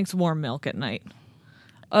who drinks warm milk at night,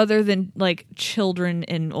 other than like children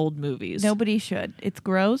in old movies. Nobody should. It's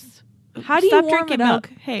gross. How do you Stop warm drinking it milk?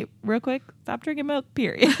 up? Hey, real quick, stop drinking milk,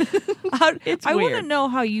 period. It's I want to weird. know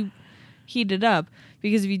how you heat it up,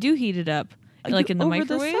 because if you do heat it up, like in the over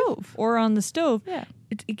the microwave stove. or on the stove, Yeah.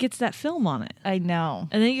 it gets that film on it, I know.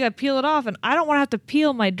 and then you got to peel it off. And I don't want to have to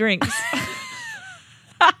peel my drinks.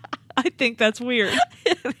 I think that's weird.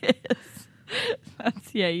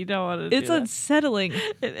 Yeah, you don't want to It's do that. unsettling.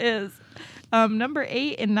 It is. Number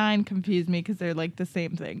 8 and 9 confuse me because they're like the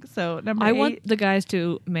same thing. So number I 8. want the guys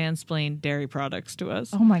to mansplain dairy products to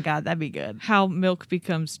us. Oh my God, that'd be good. How milk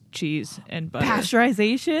becomes cheese and butter.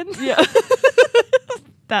 Pasteurization. Yeah.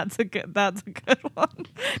 That's a good one.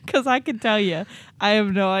 Because I can tell you, I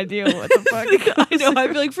have no idea what the fuck. I know. I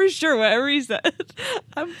feel like for sure whatever he said.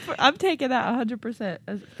 I'm taking that 100%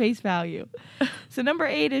 as face value. So number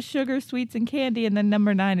 8 is sugar, sweets, and candy, and then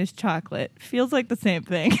number 9 is chocolate. Feels like the same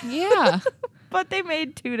thing, Yeah. but they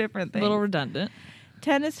made 2 different A things. little redundant.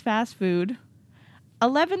 10 is fast food.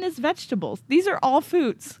 11 is vegetables. These are all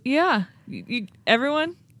foods. Yeah.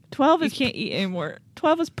 Everyone, 12 you is can't eat anymore.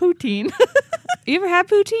 12 is poutine. You ever had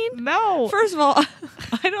poutine? No. First of all,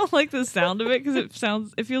 I don't like the sound of it because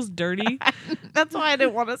it feels dirty. That's why I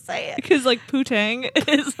didn't want to say it. Because like poutang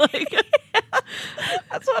is like,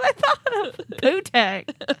 That's what I thought of.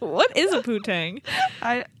 Poutang. what is a poutang?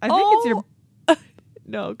 I think it's your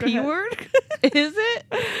No, go P ahead. word. Is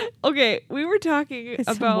it? Okay, we were talking It's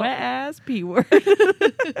a about wet ass P word.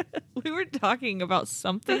 we were talking about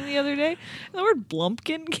something the other day, and the word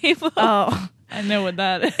blumpkin came up. Oh, I know what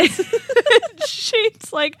that is.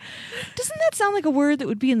 Shane's like, doesn't that sound like a word that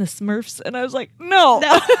would be in the Smurfs? And I was like, no.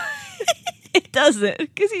 It doesn't,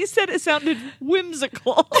 because he said it sounded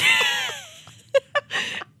whimsical.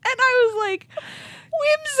 And I was like,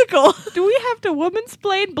 whimsical. Do we have to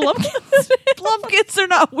woman-splain Blumpkins? Blumpkins are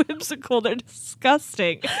not whimsical. They're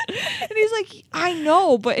disgusting. And he's like, I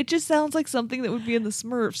know, but it just sounds like something that would be in the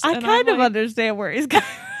Smurfs. I And kind I'm of like, understand where he's going.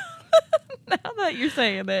 Now that you're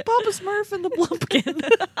saying it. Papa Smurf and the Blumpkin.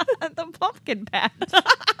 The pumpkin patch.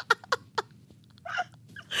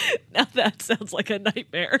 Now that sounds like a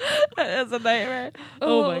nightmare. That's a nightmare.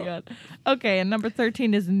 Oh my god. Okay, and number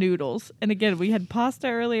 13 is noodles. And again, we had pasta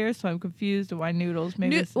earlier, so I'm confused why noodles.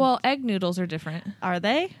 Maybe it's- Well, egg noodles are different. are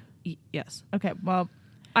they? Yes. Okay, well,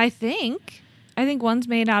 I think one's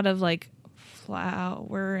made out of like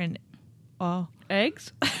flour and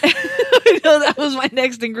eggs? I know that was my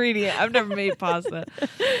next ingredient. I've never made pasta.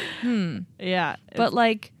 Yeah. But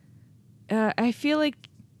like I feel like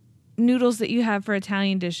noodles that you have for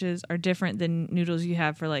Italian dishes are different than noodles you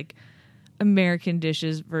have for like American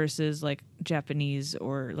dishes versus like Japanese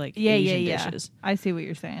or like Asian dishes. I see what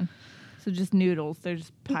you're saying. So just noodles. They're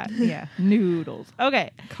just noodles.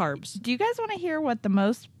 Okay. Carbs. Do you guys want to hear what the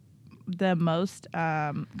most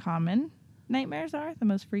common nightmares are? The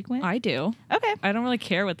most frequent? I do. Okay. I don't really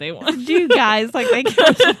care what they want. Do you guys like they can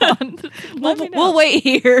respond? Let me know. We'll wait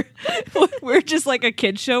here. We're just like a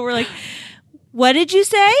kid show. We're like, what did you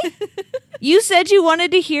say? You said you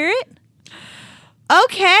wanted to hear it?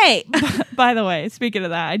 Okay. By the way, speaking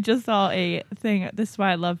of that, I just saw a thing. This is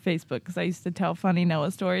why I love Facebook, because I used to tell funny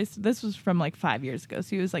Noah stories. This was from like 5 years ago.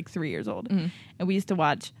 So he was like 3 years old. And we used to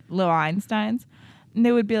watch Lil Einstein's. And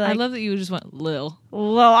they would be like, I love that you just went Lil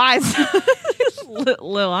Einstein.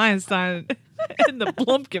 Lil Einstein in the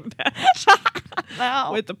Blumpkin patch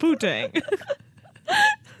No. with the poo-tang.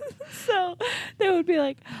 So they would be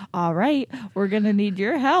like, all right, we're going to need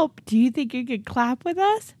your help. Do you think you could clap with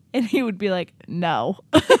us? And he would be like, no.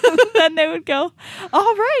 Then they would go,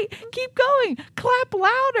 all right, keep going. Clap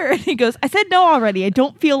louder. And he goes, I said no already. I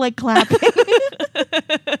don't feel like clapping.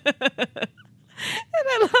 And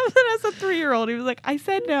I love that as a 3-year-old. He was like, I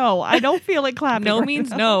said no. I don't feel like clapping. No right means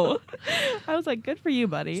now." no. I was like, good for you,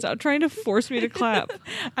 buddy. Stop trying to force me to clap.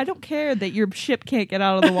 I don't care that your ship can't get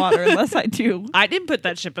out of the water unless I do. I didn't put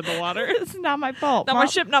that ship in the water. It's not my fault. Not my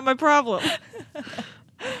ship, not my problem.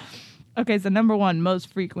 Okay, so number one,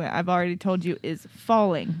 most frequent, I've already told you, is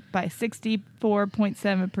falling by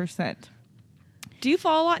 64.7%. Do you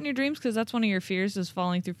fall a lot in your dreams? Because that's one of your fears is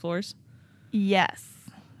falling through floors. Yes.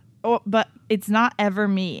 Oh, but it's not ever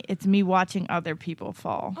me. It's me watching other people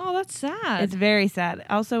fall. Oh, that's sad. It's very sad.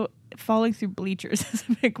 Also, falling through bleachers is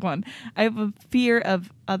a big one. I have a fear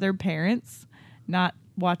of other parents not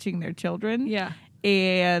watching their children. Yeah.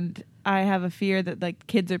 And I have a fear that like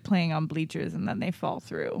kids are playing on bleachers and then they fall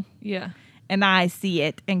through. Yeah. And I see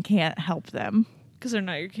it and can't help them. Because they're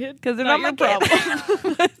not your kid. Because they're not my your kid.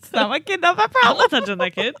 problem. It's not my kid, not my I'm problem. not touching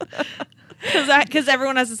that kid. Because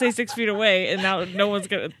everyone has to stay 6 feet away, and now no one's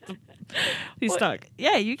gonna. He's stuck.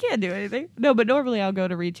 Yeah, you can't do anything. No, but normally I'll go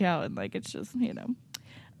to reach out and like it's just,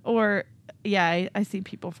 Or yeah, I see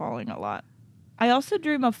people falling a lot. I also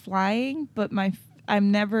dream of flying, but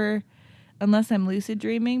I'm never, unless I'm lucid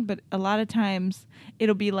dreaming, but a lot of times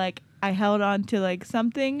it'll be like I held on to like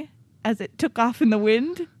something as it took off in the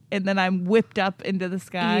wind, and then I'm whipped up into the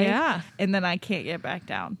sky. Yeah. And then I can't get back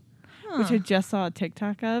down. Which I just saw a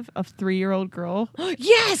TikTok of 3-year-old girl.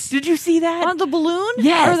 Yes. Did you see that? On the balloon?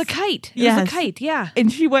 Yes. Or the kite? It Yes. was a kite, yeah.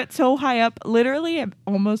 And she went so high up, literally it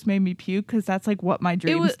almost made me puke because that's like what my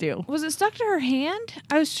dreams do. Was it stuck to her hand?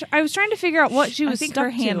 I was trying to figure out what she was I think stuck her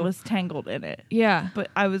hand to. was tangled in it. Yeah. But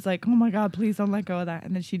I was like, oh my God, please don't let go of that.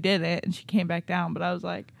 And then she did it and she came back down. But I was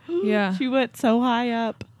like, Yeah. she went so high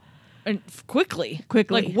up. And quickly.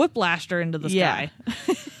 Quickly. Like whiplashed her into the Yeah. sky.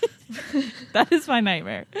 That is my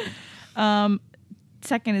nightmare.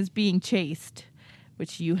 Second is being chased,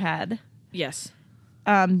 which you had. Yes.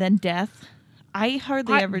 Then death. I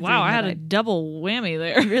hardly ever dream Wow, I had that a double whammy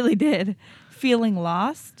there. I really did. Feeling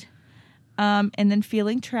lost. And then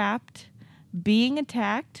feeling trapped. Being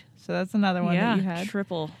attacked. So that's another one that you had.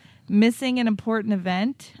 Triple. Missing an important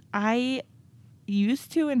event. I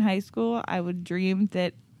used to in high school, I would dream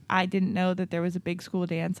that I didn't know that there was a big school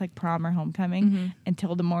dance like prom or homecoming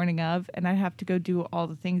until the morning of, and I'd have to go do all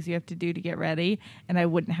the things you have to do to get ready, and I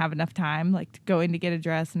wouldn't have enough time, like to go in to get a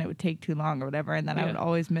dress, and it would take too long or whatever, and then I would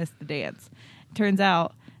always miss the dance. Turns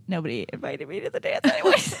out nobody invited me to the dance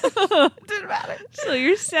anyways. It didn't matter. So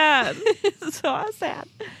you're sad. So I was sad.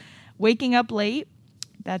 Waking up late,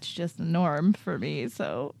 that's just the norm for me,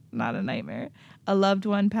 so not a nightmare. A loved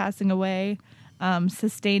one passing away,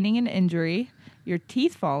 sustaining an injury, your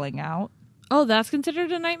teeth falling out. Oh, that's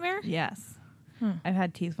considered a nightmare? Yes. I've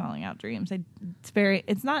had teeth falling out dreams.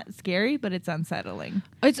 It's not scary, but it's unsettling.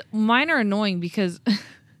 Mine are annoying because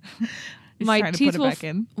Just my trying to teeth put it will back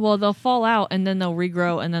in. well, they'll fall out and then they'll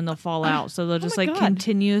regrow and then they'll fall out. So they'll just my like God.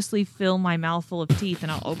 continuously fill my mouth full of teeth,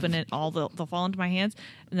 and I'll open it. They'll fall into my hands,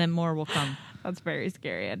 and then more will come. That's very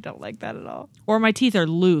scary. I don't like that at all. Or my teeth are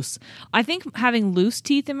loose. I think having loose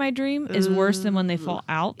teeth in my dream is worse than when they fall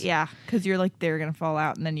out. Yeah, because you're like they're gonna fall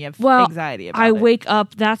out, and then you have Well, anxiety about I it.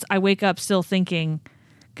 wake up still thinking,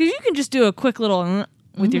 because you can just do a quick little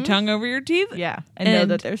with your tongue over your teeth. Yeah, and know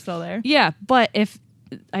And- that they're still there. Yeah, but if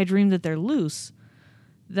I dream that they're loose,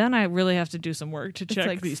 then I really have to do some work to check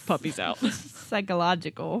like these puppies out.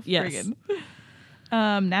 Psychological. Yes.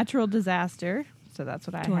 friggin'. Natural disaster. So that's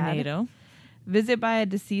what I had. Tornado. Visit by a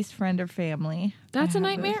deceased friend or family. That's I a have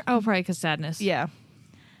nightmare? Oh, probably because sadness. Yeah.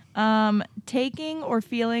 Taking or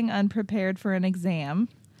feeling unprepared for an exam.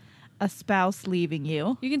 A spouse leaving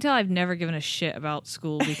you. You can tell I've never given a shit about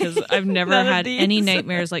school because I've never None of had these. any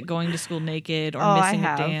nightmares like going to school naked or Oh, I missing a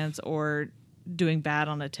have. dance or doing bad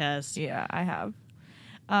on a test. Yeah, I have.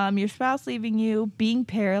 Your spouse leaving you, being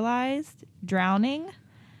paralyzed, drowning,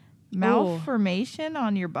 malformation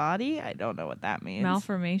on your body. I don't know what that means.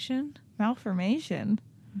 Malformation? Malformation.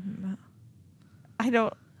 I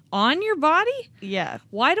don't. On your body? Yeah,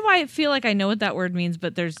 Why do I feel like I know what that word means,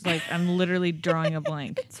 but there's like, I'm literally drawing a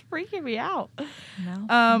blank. it's freaking me out.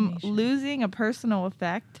 Malformation. Losing a personal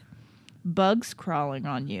effect, bugs crawling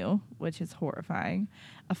on you, which is horrifying,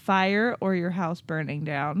 a fire or your house burning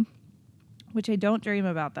down, which I don't dream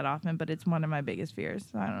about that often, but it's one of my biggest fears.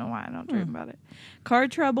 I don't know why I don't dream about it. Car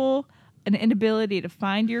trouble, an inability to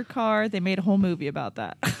find your car. They made a whole movie about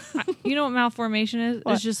that. You know what malformation is?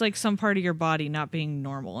 What? It's just like some part of your body not being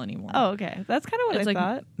normal anymore. Oh, okay. That's kind of what it's I like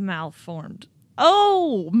thought. malformed.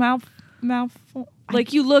 Oh,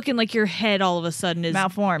 Like you look and like your head all of a sudden is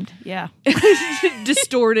malformed. Yeah,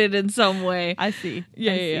 distorted in some way. I see.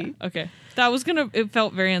 Yeah, I yeah, see. yeah. Okay. It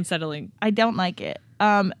felt very unsettling. I don't like it.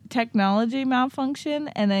 Technology malfunction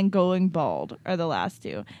and then going bald are the last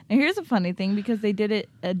two. Now here's a funny thing because they did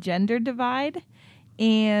a gender divide,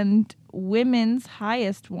 and women's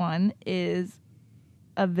highest one is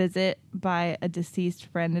a visit by a deceased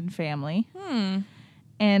friend and family.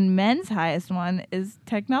 And men's highest one is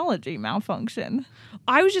technology malfunction.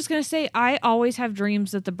 I was just going to say, I always have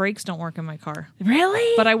dreams that the brakes don't work in my car.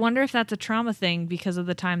 Really? But I wonder if that's a trauma thing because of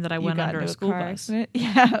the time that I went under a school bus. Accident?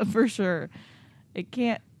 Yeah, for sure. It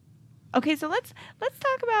can't. Okay, so let's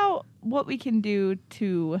talk about what we can do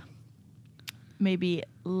to maybe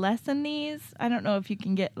lessen these. I don't know if you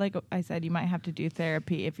can get, like I said, you might have to do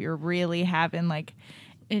therapy if you're really having like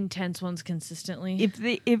Intense ones consistently.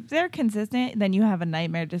 if they're consistent, then you have a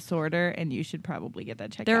nightmare disorder and you should probably get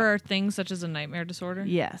that checked out. There are things such as a nightmare disorder.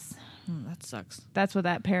 Yes. That sucks. That's what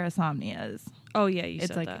that parasomnia is. Oh yeah, you It's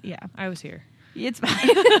said like- that. yeah. I was here. It's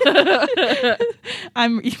fine.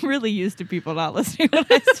 I'm really used to people not listening when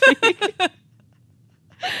I speak.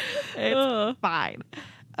 It's fine.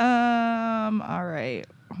 All right.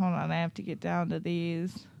 Hold on. I have to get down to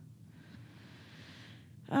these.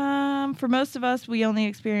 For most of us, we only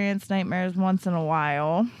experience nightmares once in a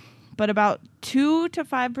while, but about 2 to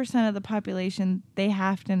 5% of the population, they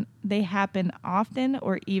happen often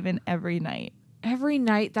or even every night. Every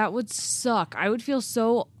night, that would suck. I would feel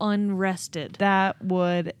so unrested. That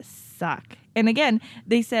would suck. And again,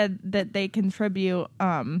 they said that they contribute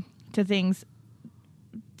to things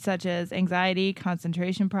such as anxiety,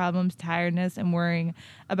 concentration problems, tiredness, and worrying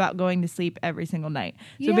about going to sleep every single night.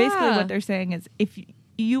 So basically Yeah. what they're saying is if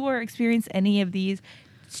you are experiencing any of these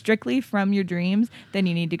strictly from your dreams, then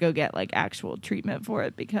you need to go get like actual treatment for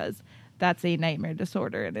it because that's a nightmare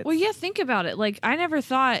disorder. And it's, Well, yeah, think about it. Like, I never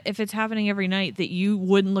thought if it's happening every night that you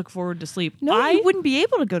wouldn't look forward to sleep. no, you wouldn't be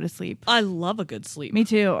able to go to sleep. I love a good sleep. Me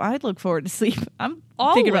too. I'd look forward to sleep. I'm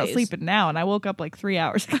thinking about Always. sleeping now, and I woke up like 3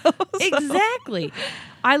 hours ago. so- Exactly.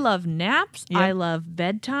 I love naps. Yep. I love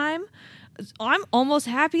bedtime. I'm almost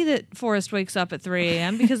happy that Forrest wakes up at 3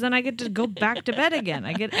 a.m. because then I get to go back to bed again.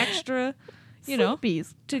 I get extra,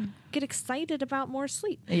 Sleepies. to get excited about more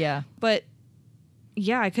sleep. Yeah. But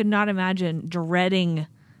yeah, I could not imagine dreading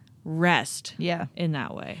rest Yeah. in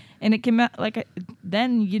that way. And it can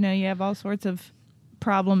then you have all sorts of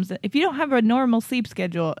problems. If you don't have a normal sleep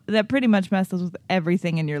schedule, that pretty much messes with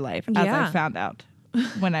everything in your life, as Yeah. I found out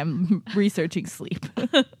when I'm researching sleep.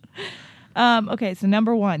 Okay, so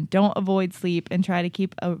number 1, don't avoid sleep and try to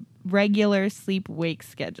keep a regular sleep-wake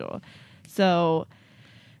schedule. So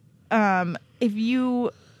if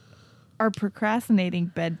you are procrastinating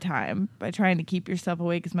bedtime by trying to keep yourself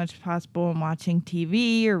awake as much as possible and watching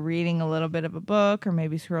TV or reading a little bit of a book or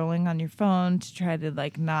maybe scrolling on your phone to try to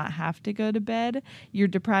like not have to go to bed, you're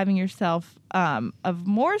depriving yourself of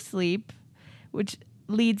more sleep, which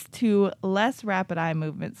leads to less rapid eye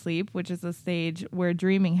movement sleep, which is a stage where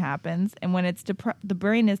dreaming happens. And when it's the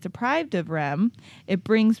brain is deprived of REM, it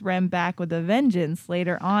brings REM back with a vengeance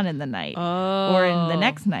later on in the night or in the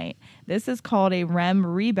next night. This is called a REM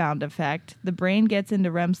rebound effect. The brain gets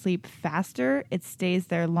into REM sleep faster, it stays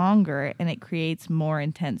there longer, and it creates more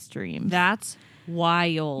intense dreams. That's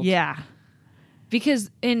wild. Yeah.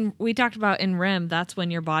 Because we talked about in REM, that's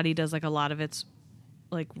when your body does like a lot of its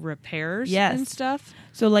like repairs and stuff.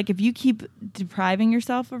 So like if you keep depriving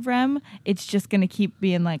yourself of REM, it's just going to keep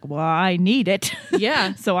being like, well, I need it.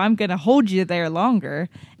 Yeah. So I'm going to hold you there longer,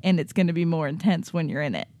 and it's going to be more intense when you're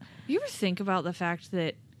in it. You ever think about the fact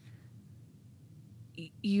that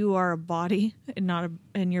you are a body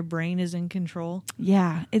and your brain is in control?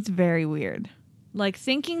 Yeah, it's very weird. Like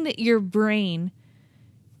thinking that your brain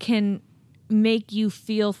can make you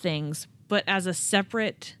feel things, but as a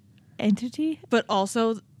separate entity, but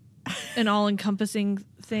also an all-encompassing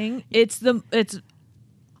thing. It's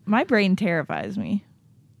my brain terrifies me.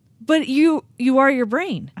 But you are your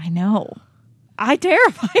brain. I know. I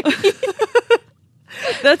terrify me.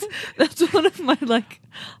 That's one of my like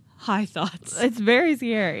high thoughts. It's very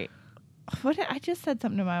scary. I just said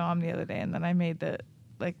something to my mom the other day, and then I made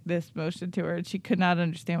this motion to her, and she could not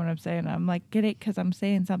understand what I'm saying. I'm like, get it? Because I'm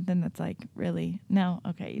saying something that's like, really? No,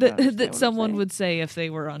 okay. That someone would say if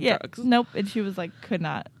they were on drugs. Nope. And she was like, could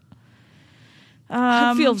not.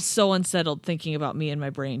 I feel so unsettled thinking about me and my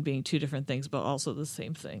brain being two different things, but also the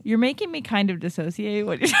same thing. You're making me kind of dissociate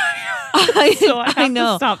what you're talking about. So I have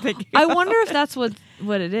to stop thinking I wonder if that's what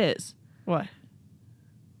it is. What?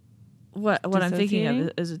 What I'm thinking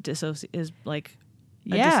of is is like a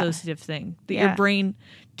dissociative thing. That your brain.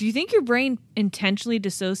 Do you think your brain intentionally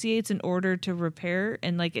dissociates in order to repair,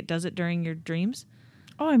 and like it does it during your dreams?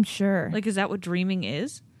 Oh, I'm sure. Like, is that what dreaming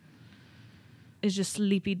is? Is just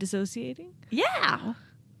sleepy dissociating? Yeah.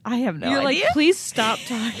 I have no You're idea. like, please stop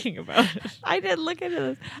talking about it. I didn't look into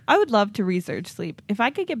this. I would love to research sleep. If I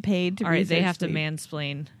could get paid to research they have sleep. to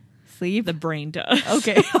mansplain Sleep? the brain does.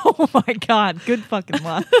 Okay. Oh my God. Good fucking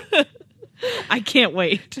luck. I can't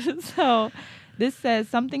wait. So this says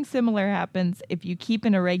something similar happens if you keep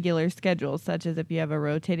an irregular schedule, such as if you have a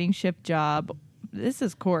rotating shift job. This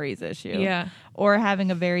is Corey's issue. Yeah. Or having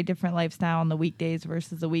a very different lifestyle on the weekdays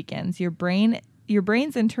versus the weekends. Your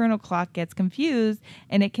brain's internal clock gets confused,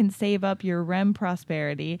 and it can save up your REM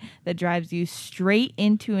prosperity that drives you straight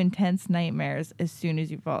into intense nightmares as soon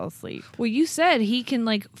as you fall asleep. Well, you said he can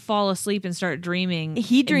like fall asleep and start dreaming.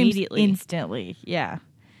 He dreams immediately. instantly. Yeah.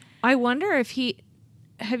 I wonder if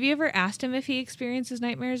have you ever asked him if he experiences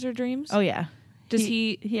nightmares or dreams? Oh yeah. Does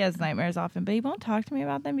he has nightmares often, but he won't talk to me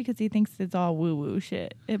about them because he thinks it's all woo-woo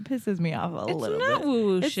shit. It pisses me off a little bit. It's not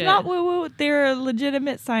woo-woo shit. It's not woo-woo. They're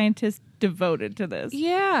legitimate scientists devoted to this.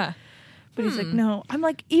 Yeah. But he's like, no. I'm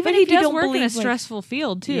like, even But if he you does don't work believe, in a stressful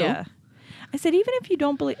field too. Yeah. I said, even if you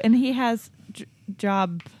don't believe, and he has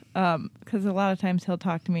job, because a lot of times he'll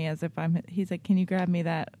talk to me as if he's like, can you grab me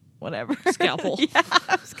that whatever Scalpel. Yeah,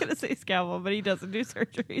 I was gonna say scalpel, but he doesn't do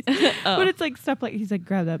surgeries. But it's like stuff like, he's like,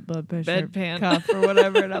 grab that blood pressure Bedpan cuff or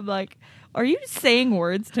whatever, and I'm like, are you saying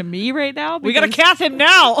words to me right now? We gotta Because cath him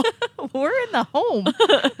now. we're in the home.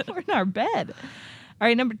 We're in our bed. All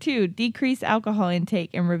right, number 2, decrease alcohol intake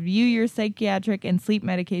and review your psychiatric and sleep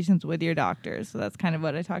medications with your doctor. So that's kind of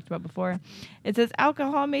what I talked about before. It says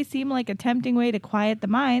alcohol may seem like a tempting way to quiet the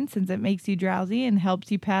mind since it makes you drowsy and helps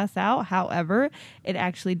you pass out. However, it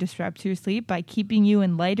actually disrupts your sleep by keeping you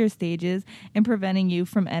in lighter stages and preventing you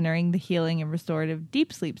from entering the healing and restorative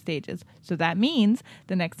deep sleep stages. So that means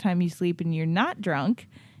the next time you sleep and you're not drunk,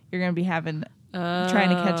 you're going to be trying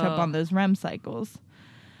to catch up on those REM cycles.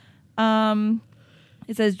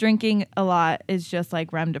 It says drinking a lot is just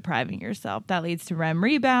like REM depriving yourself. That leads to REM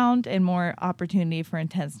rebound and more opportunity for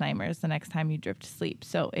intense nightmares the next time you drift to sleep.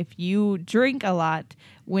 So if you drink a lot,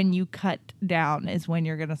 when you cut down is when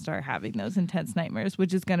you're going to start having those intense nightmares,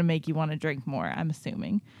 which is going to make you want to drink more, I'm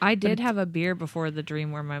assuming. I did have a beer before the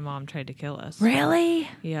dream where my mom tried to kill us. Really?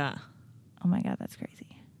 Yeah. Oh my God, that's crazy.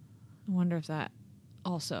 I wonder if that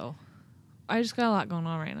also... I just got a lot going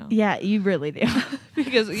on right now. Yeah, you really do.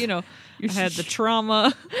 Because, I had the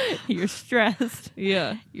trauma. You're stressed.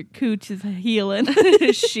 Yeah. Your cooch is healing.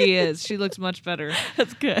 She is. She looks much better.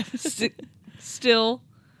 That's good. Still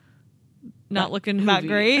not looking not hoovy.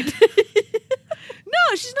 great.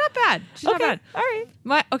 No, she's not bad. She's not bad. All right.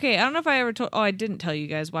 I don't know if I ever told... Oh, I didn't tell you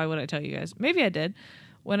guys. Why would I tell you guys? Maybe I did.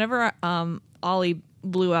 Whenever Ollie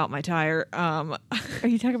blew out my tire... Are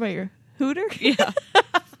you talking about your hooter? Yeah.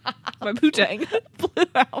 My bootang blew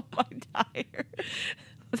out my tire.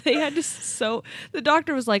 They had to sew. The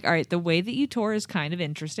doctor was like, all right, the way that you tore is kind of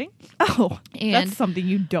interesting. Oh, And- that's something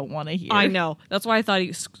you don't want to hear. I know. That's why I thought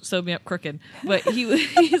he sewed me up crooked. But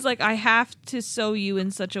he's like, I have to sew you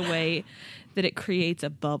in such a way that it creates a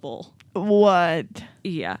bubble. What?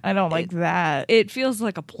 Yeah. I don't like that. It feels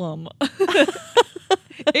like a plum.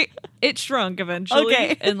 It shrunk eventually.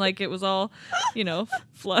 Okay. And like it was all,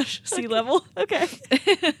 flush sea level. Okay.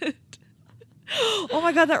 Oh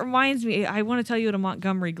my God, that reminds me. I want to tell you what a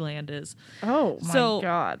Montgomery gland is. Oh my So-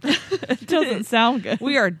 God. It doesn't sound good.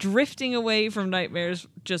 We are drifting away from nightmares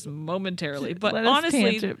just momentarily. But Let us honestly,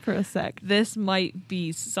 tangent for a sec. this might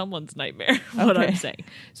be someone's nightmare, what Okay. I'm saying.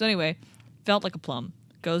 So anyway, felt like a plum,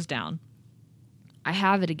 goes down. I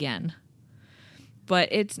have it again, but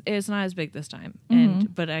it's not as big this time,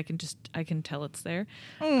 but I can tell it's there.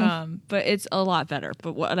 But it's a lot better.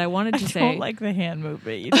 But what I wanted to I say, don't like the hand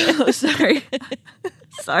movement. You did. oh, sorry,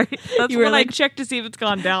 sorry. That's You were when like I check to see if it's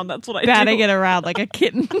gone down. That's what I Batting do. it around like a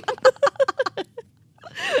kitten.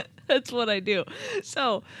 That's what I do.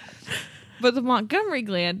 So, but the Montgomery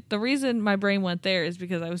gland, the reason my brain went there is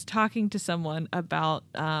because I was talking to someone about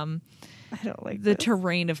I don't like the this.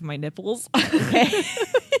 terrain of my nipples.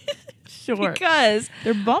 Sure. Because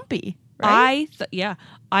They're bumpy, right?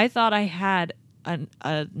 I thought I had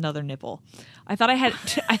another nipple. I thought I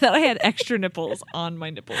had extra nipples on my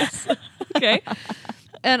nipples. Okay.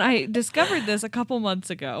 And I discovered this a couple months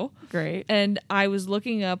ago. Great. And I was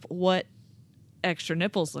looking up what extra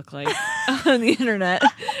nipples look like on the internet,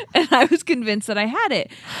 and I was convinced that I had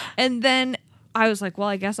it. And then I was like, well,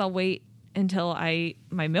 I guess I'll wait until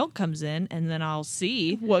my milk comes in, and then I'll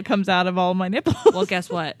see. What comes out of all my nipples? Well, guess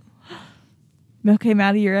what? Milk came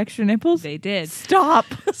out of your extra nipples? They did. Stop.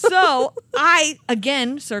 So I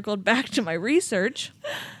again circled back to my research,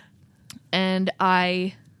 and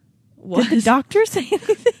I was Did the doctor say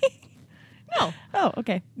anything? no, Oh,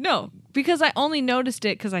 okay. no, because I only noticed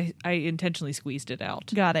it because I intentionally squeezed it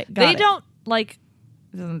out. Got it. They don't like.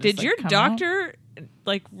 It doesn't just, Did like, your come out? doctor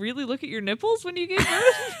like really look at your nipples when you gave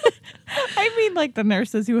birth? I mean, like the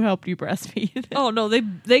nurses who helped you breastfeed. Oh no,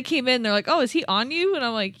 they came in. They're like, "Oh, is he on you?" And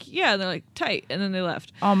I'm like, "Yeah." And they're like, "Tight," and then they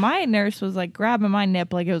left. Oh, my nurse was like grabbing my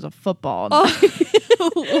nip like it was a football.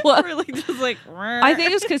 What? Really just like. I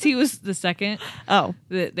think it's because he was the second. Oh,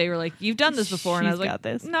 That they were like, "You've done this before," and I She's was like, got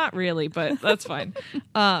this. "Not really, but that's fine."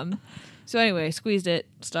 So anyway, squeezed it.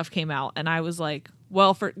 Stuff came out, and I was like,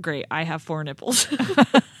 "Well, great. I have 4 nipples.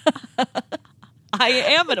 I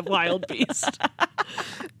am a wild beast."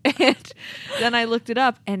 And then I looked it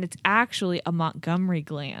up, and it's actually a Montgomery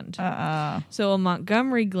gland. So a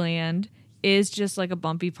Montgomery gland is just like a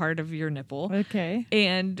bumpy part of your nipple. okay.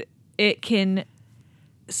 And it can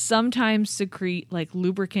sometimes secrete like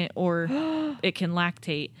lubricant, or it can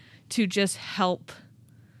lactate to just help.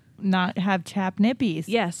 Not have chapped nippies.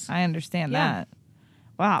 Yes. I understand Yeah. that.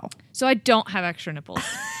 Wow. So I don't have extra nipples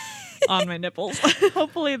on my nipples.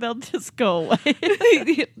 Hopefully they'll just go away.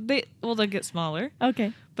 They'll get smaller,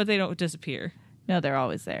 Okay. but they don't disappear. No, they're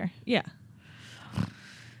always there. Yeah.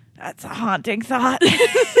 That's a haunting thought.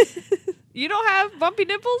 You don't have bumpy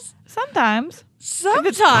nipples? Sometimes.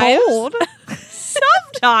 Sometimes. Cold.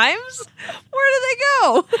 Sometimes. Where do they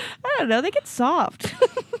go? I don't know. They get soft.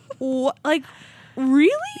 What? Like,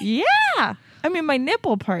 really? Yeah. I mean, my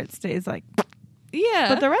nipple part stays like, Yeah.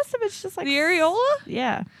 but the rest of it's just like the areola?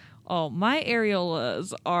 Yeah. Oh, my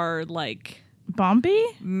areolas are like Bumpy?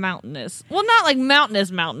 mountainous. Well, not like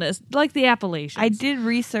mountainous, like the Appalachians. I did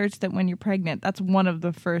research that when you're pregnant, that's one of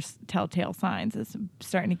the first telltale signs is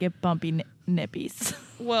starting to get bumpy nippies.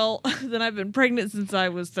 Well, then I've been pregnant since I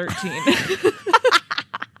was 13.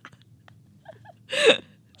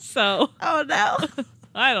 So, Oh, no.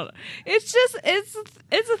 I don't know. It's just,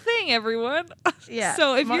 it's a thing, everyone. Yeah.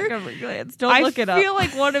 So if you're, Montgomery glands. Don't look it up. I feel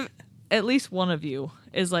like at least one of you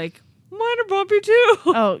is like, mine are bumpy too.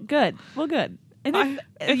 Oh, good. Well, good. And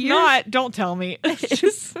If yours- not, don't tell me.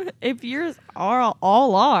 if yours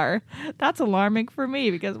all are, that's alarming for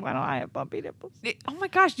me because why don't I have bumpy nipples? Oh my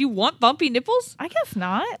gosh, you want bumpy nipples? I guess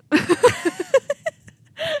not.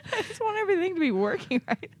 I just want everything to be working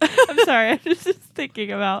right. I'm sorry. I was just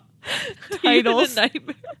thinking about titles. You're the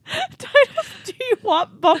nightmare. Titles. Do you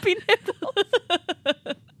want bumpy nipples?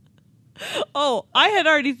 Oh, I had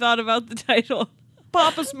already thought about the title,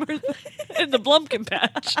 Papa Smurf and the Blumpkin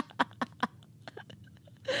Patch.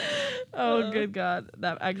 Oh, good God.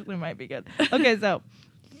 That actually might be good. Okay, so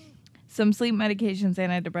some sleep medications,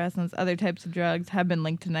 antidepressants, other types of drugs have been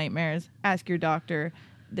linked to nightmares. Ask your doctor.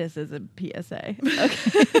 This is a PSA.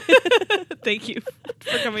 Okay. Thank you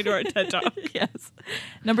for coming to our TED Talk. Yes.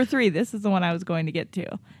 Number 3, this is the one I was going to get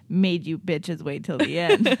to. Made you bitches wait till the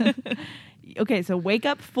end. Okay, so wake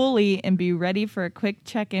up fully and be ready for a quick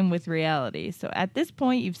check-in with reality. So at this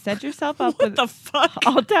point, you've set yourself up with... the fuck?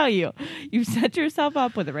 I'll tell you. You've set yourself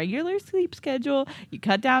up with a regular sleep schedule. You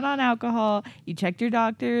cut down on alcohol. You checked your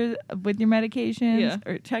doctor with your medications.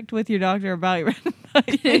 Or checked with your doctor about your...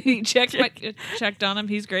 He checked on him.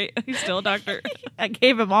 He's great. He's still a doctor. I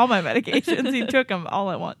gave him all my medications. He took them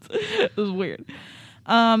all at once. It was weird.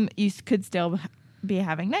 You could still be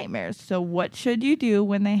having nightmares. So what should you do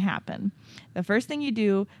when they happen? The first thing you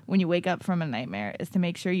do when you wake up from a nightmare is to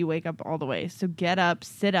make sure you wake up all the way. So get up,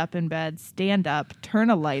 sit up in bed, stand up,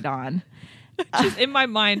 turn a light on. Just in my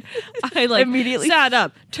mind, I like Immediately sat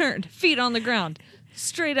up, turned, feet on the ground,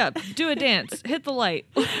 straight up, do a dance, hit the light.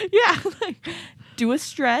 Yeah, like, do a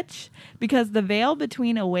stretch, because the veil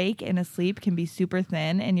between awake and asleep can be super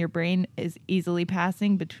thin, and your brain is easily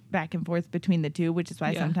passing back and forth between the two, which is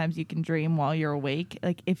why sometimes you can dream while you're awake,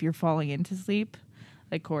 like if you're falling into sleep,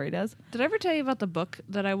 like Corey does. Did I ever tell you about the book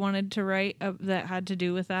that I wanted to write that had to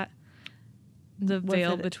do with that? The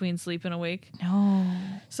veil between sleep and awake? No.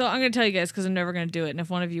 So I'm going to tell you guys because I'm never going to do it. And if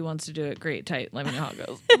one of you wants to do it, great, tight. Let me know how it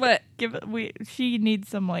goes. But she needs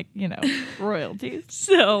some, like, royalties.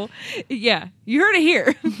 So, yeah, you heard it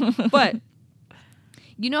here. But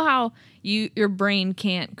you know how your brain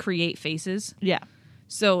can't create faces? Yeah.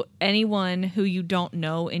 So anyone who you don't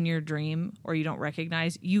know in your dream or you don't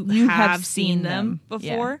recognize, you have seen them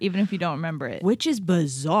before. Yeah, even if you don't remember it. Which is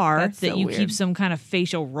bizarre. That's that so you weird. keep some kind of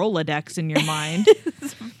facial Rolodex in your mind.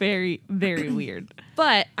 It's very, very weird.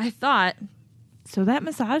 But I thought... So that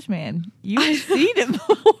massage man, you've seen him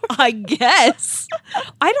before. I guess.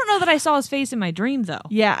 I don't know that I saw his face in my dream, though.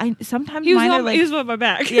 Yeah, sometimes he was mine are like... He was on my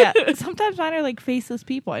back. Yeah, sometimes mine are like faceless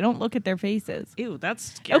people. I don't look at their faces. Ew,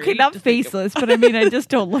 that's scary. Okay, not faceless, but I mean, I just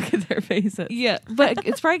don't look at their faces. Yeah, but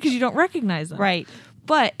it's probably because you don't recognize them. Right.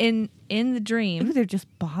 But in the dream... Ooh, they're just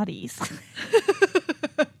bodies.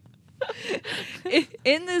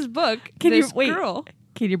 in this book, Can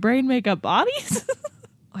your brain make up bodies?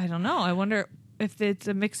 I don't know. I wonder if it's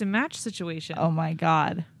a mix and match situation. Oh my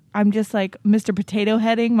God. I'm just like Mr. Potato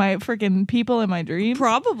Heading my freaking people in my dreams.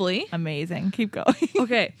 Probably. Amazing. Keep going.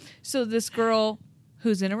 Okay. So this girl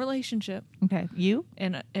who's in a relationship. Okay. You?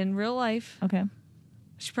 In real life. Okay.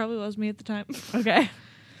 She probably was me at the time. Okay.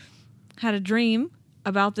 Had a dream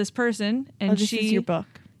about this person. And this is your book.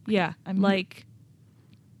 Yeah. Like,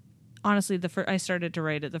 honestly, I started to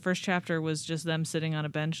write it. The first chapter was just them sitting on a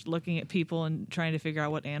bench looking at people and trying to figure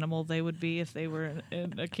out what animal they would be if they were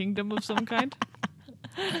in a kingdom of some kind.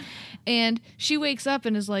 And she wakes up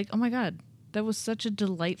and is like, oh my God, that was such a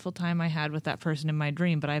delightful time I had with that person in my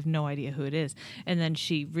dream, but I have no idea who it is. And then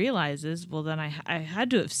she realizes, well, then I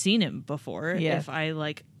had to have seen him before if I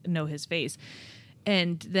like know his face.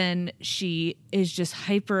 And then she is just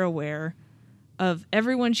hyper aware of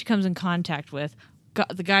everyone she comes in contact with.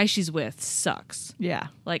 The guy she's with sucks. Yeah.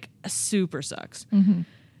 Like, super sucks. Mm-hmm.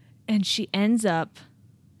 And she ends up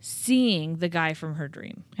seeing the guy from her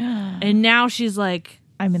dream. And now she's like...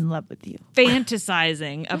 I'm in love with you.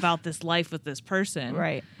 Fantasizing about this life with this person.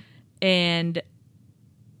 Right. And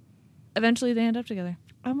eventually they end up together.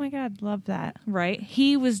 Oh my God, love that. Right?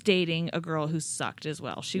 He was dating a girl who sucked as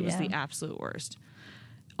well. She was the absolute worst.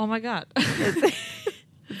 Oh my God.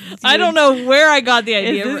 I don't know where I got the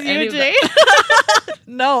idea for any of that.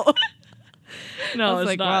 No. No, it's it's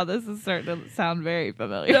like, not. wow, this is starting to sound very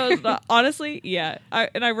familiar. No, it's not. Honestly, yeah.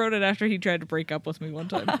 I wrote it after he tried to break up with me one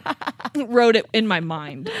time. Wrote it in my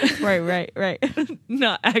mind. Right.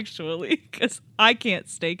 Not actually, because I can't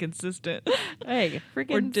stay consistent. Hey,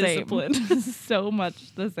 freaking or disciplined. So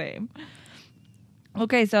much the same.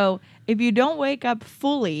 Okay, so if you don't wake up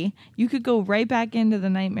fully, you could go right back into the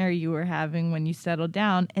nightmare you were having when you settled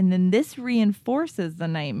down, and then this reinforces the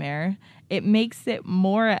nightmare. It makes it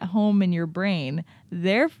more at home in your brain,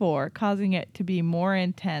 therefore causing it to be more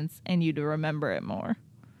intense and you to remember it more.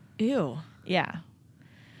 Ew. Yeah.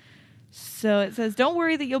 So it says, don't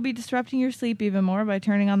worry that you'll be disrupting your sleep even more by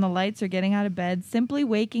turning on the lights or getting out of bed. Simply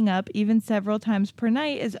waking up even several times per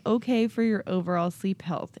night is okay for your overall sleep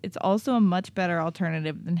health. It's also a much better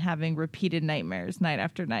alternative than having repeated nightmares night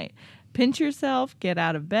after night. Pinch yourself, get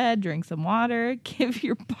out of bed, drink some water, give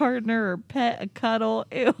your partner or pet a cuddle.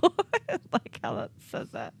 Ew. I like how that says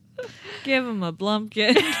that. Give him a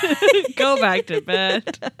blumpkin. Go back to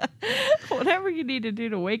bed. Whatever you need to do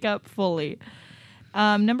to wake up fully.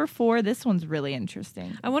 Number 4, this one's really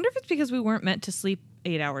interesting. I wonder if it's because we weren't meant to sleep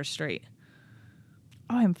 8 hours straight.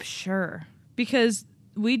 Oh, I'm sure. Because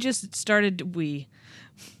we just started, we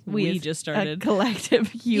just started. A collective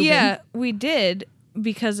human. Yeah, we did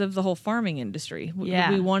because of the whole farming industry.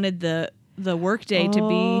 Yeah. We wanted the the workday to be.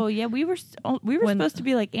 Oh yeah, we were when- supposed to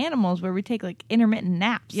be like animals where we take like intermittent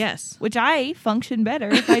naps. Yes. which I function better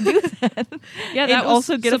if I do that. Yeah, and that was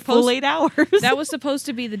also get a full 8 hours. That was supposed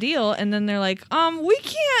to be the deal, and then they're like,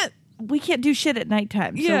 we can't do shit at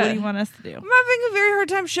nighttime. So Yeah. what do you want us to do? I'm having a very hard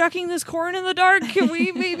time shucking this corn in the dark. Can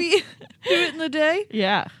we maybe do it in the day?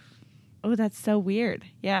 Yeah. Oh, that's so weird.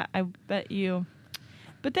 Yeah, I bet you.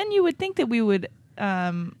 But then you would think that we would.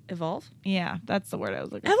 Evolve. Yeah, that's the word I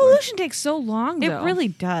was looking Evolution takes so long, for. though. It really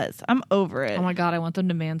does. I'm over it. Oh my god, I want them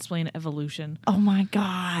to mansplain evolution. Oh my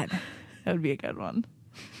god, that would be a good one.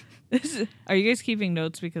 Are you guys keeping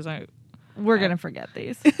notes? Because We're gonna forget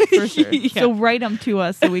these for sure. Yeah. So write them to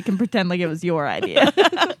us so we can pretend like it was your idea.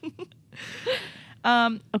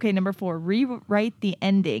 Okay, number 4. Rewrite the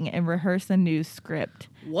ending and rehearse a new script.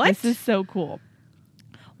 What? This is so cool.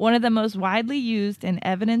 One of the most widely used and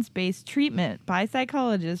evidence-based treatment by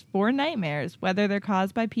psychologists for nightmares, whether they're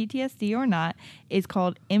caused by PTSD or not, is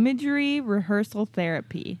called imagery rehearsal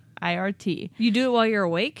therapy, IRT. You do it while you're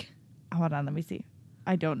awake? Hold on, let me see.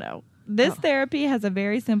 I don't know. This therapy has a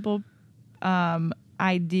very simple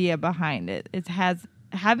idea behind it. It has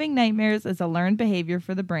having nightmares is a learned behavior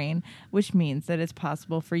for the brain, which means that it's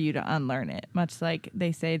possible for you to unlearn it. Much like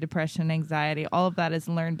they say depression, anxiety, all of that is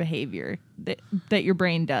learned behavior that your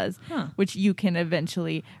brain does, which you can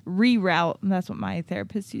eventually reroute. And that's what my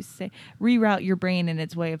therapist used to say. Reroute your brain in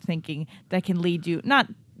its way of thinking that can lead you, not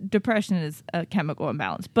depression is a chemical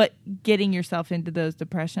imbalance, but getting yourself into those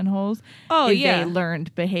depression holes is a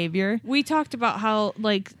learned behavior. We talked about how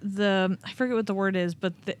like I forget what the word is,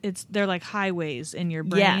 but they're like highways in your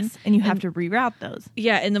brain. Yes, and you have to reroute those.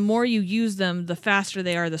 Yeah, and the more you use them, the faster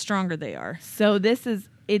they are, the stronger they are. So this is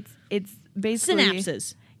it's basically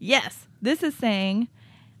Synapses. Yes, this is saying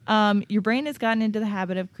your brain has gotten into the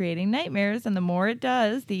habit of creating nightmares, and the more it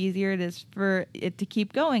does, the easier it is for it to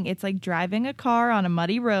keep going. It's like driving a car on a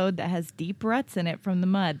muddy road that has deep ruts in it from the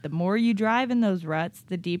mud. The more you drive in those ruts,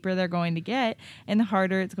 the deeper they're going to get, and the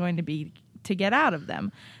harder it's going to be to get out of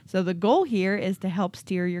them. So the goal here is to help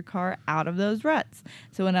steer your car out of those ruts.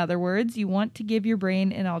 So in other words, you want to give your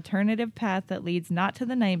brain an alternative path that leads not to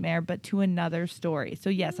the nightmare, but to another story. So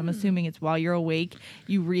yes, I'm assuming it's while you're awake,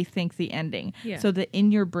 you rethink the ending. Yeah. So that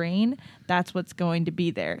in your brain, that's what's going to be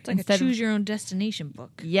there. It's like a choose your own destination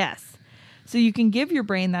book. Yes. So you can give your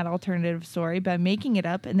brain that alternative story by making it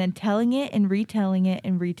up and then telling it and retelling it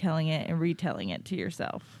and retelling it and retelling it to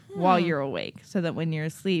yourself while you're awake, so that when you're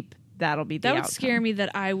asleep, that'll be the That would outcome. scare me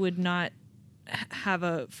that I would not have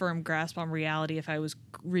a firm grasp on reality if I was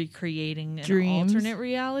recreating an Dreams. alternate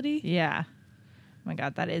reality. Yeah. Oh my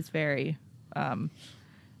God, that is very.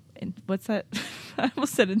 What's that? I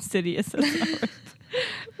almost said insidious. That's not right.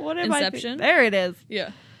 What am Inception? There it is. Yeah.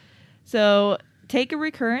 So take a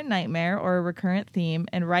recurrent nightmare or a recurrent theme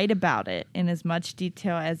and write about it in as much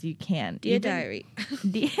detail as you can. Dear diary.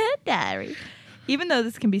 Dear diary. Even though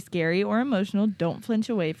this can be scary or emotional, don't flinch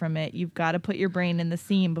away from it. You've got to put your brain in the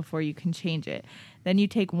scene before you can change it. Then you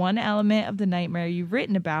take one element of the nightmare you've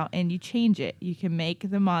written about and you change it. You can make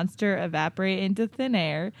the monster evaporate into thin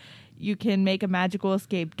air. You can make a magical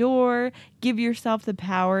escape door. Give yourself the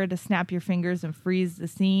power to snap your fingers and freeze the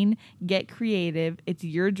scene. Get creative. It's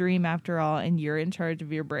your dream after all, and you're in charge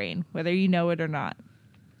of your brain, whether you know it or not.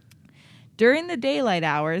 During the daylight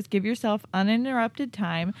hours, give yourself uninterrupted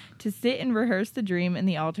time to sit and rehearse the dream and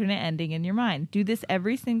the alternate ending in your mind. Do this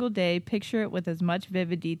every single day. Picture it with as much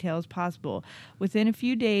vivid detail as possible. Within a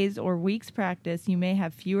few days or weeks practice, you may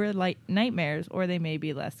have fewer nightmares, or they may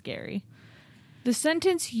be less scary. The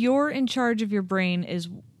sentence, "you're in charge of your brain," is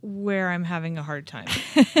where I'm having a hard time.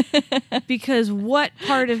 Because what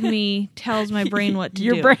part of me tells my brain what to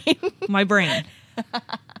Your do? brain. My brain.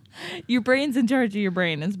 Your brain's in charge of your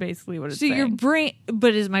brain is basically what it's So saying. your brain,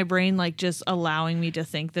 but is my brain like just allowing me to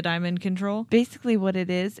think that I'm in control? Basically what it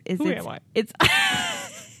is Who it's, am I? it's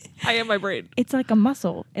I am my brain. it's like a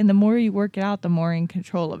muscle, and the more you work it out, the more in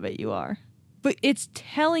control of it you are. But it's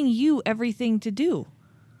telling you everything to do.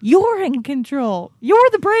 You're in control. You're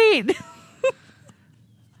the brain.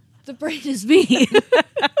 The brain is me.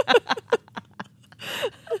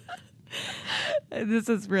 This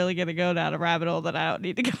is really going to go down a rabbit hole that I don't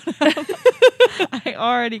need to go down. I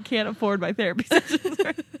already can't afford my therapy sessions.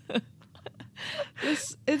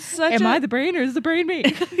 It's such Am I the brain or is the brain me?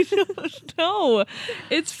 I don't know.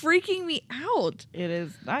 It's freaking me out. It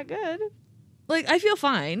is not good. Like, I feel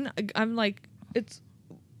fine. I'm like, it's...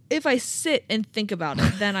 If I sit and think about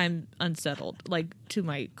it, then I'm unsettled, like, to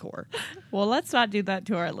my core. Well, let's not do that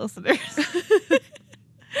to our listeners.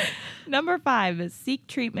 Number 5 is seek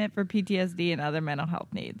treatment for PTSD and other mental health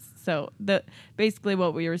needs. So basically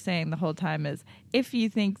what we were saying the whole time is if you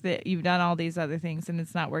think that you've done all these other things and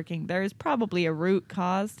it's not working, there is probably a root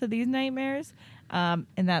cause to these nightmares, and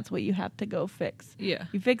that's what you have to go fix. Yeah.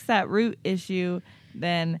 You fix that root issue,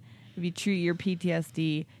 then if you treat your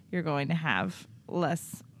PTSD, you're going to have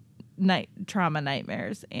less trauma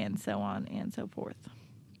nightmares and so on and so forth.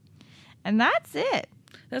 And that's it.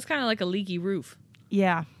 That's kind of like a leaky roof.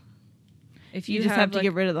 Yeah. If You just have to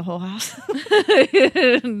get rid of the whole house.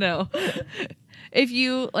 No. If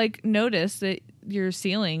you notice that your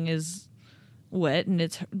ceiling is wet and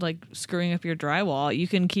it's screwing up your drywall, you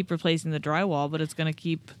can keep replacing the drywall, but it's going to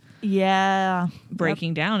keep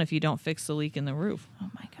breaking down if you don't fix the leak in the roof.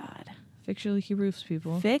 Oh my God. Fix your leaky roofs,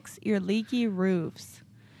 people. Fix your leaky roofs.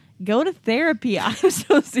 Go to therapy. I'm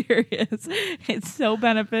so serious. It's so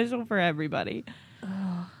beneficial for everybody.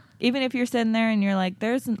 Even if you're sitting there and you're like,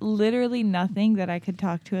 there's literally nothing that I could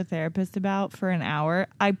talk to a therapist about for an hour,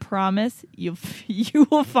 I promise you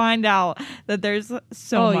will find out that there's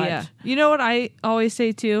so much. Yeah. You know what I always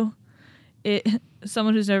say too?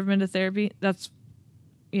 Someone who's never been to therapy, that's,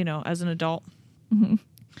 as an adult,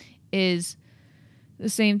 is the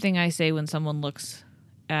same thing I say when someone looks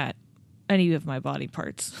at any of my body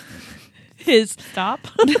parts. Is stop.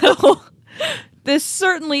 No. This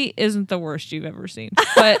certainly isn't the worst you've ever seen.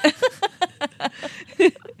 But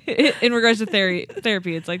in regards to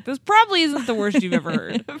therapy, it's like, this probably isn't the worst you've ever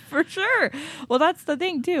heard. For sure. Well, that's the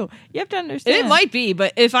thing, too. You have to understand. It might be,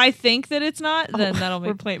 but if I think that it's not, then that'll make...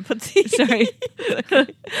 We're playing footsie. Sorry.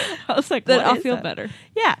 I was like, then what I'll is feel that? better.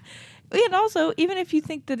 Yeah. And also, even if you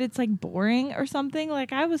think that it's boring or something,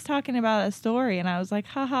 I was talking about a story and I was like,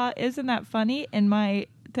 haha, isn't that funny? And my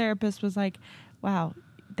therapist was like, wow,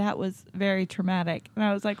 that was very traumatic. And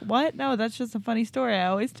I was like, what? No, that's just a funny story I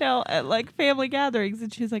always tell at family gatherings.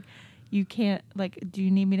 And she's like, you can't, do you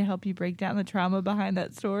need me to help you break down the trauma behind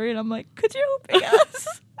that story? And I'm like, could you? Because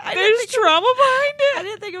there's trauma behind it. I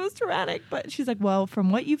didn't think it was traumatic. But she's like, well,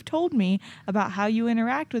 from what you've told me about how you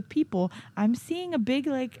interact with people, I'm seeing a big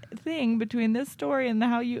thing between this story and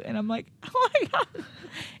how you, and I'm like, oh my God.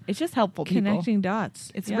 It's just helpful, people. Connecting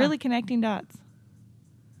dots. It's really connecting dots.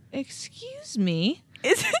 Excuse me.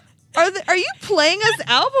 Are you playing us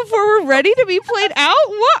out before we're ready to be played out?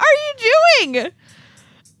 What are you doing?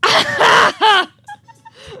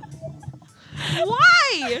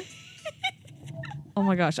 Why? Oh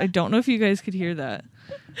my gosh, I don't know if you guys could hear that.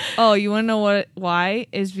 Oh, you want to know why?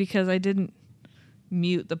 Is because I didn't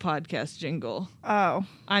mute the podcast jingle. Oh.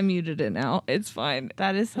 I muted it now. It's fine.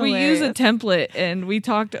 That is hilarious. We use a template and we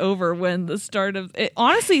talked over when the start of it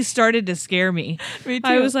honestly started to scare me. Me too.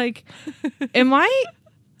 I was like,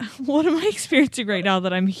 what am I experiencing right now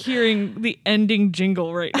that I'm hearing the ending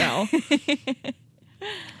jingle right now?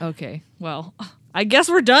 Okay, well, I guess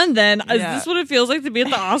we're done then. Yeah. Is this what it feels like to be at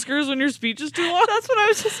the Oscars when your speech is too long? That's what I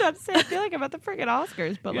was just about to say. I feel like I'm at the freaking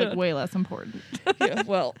Oscars, but way less important. Yeah,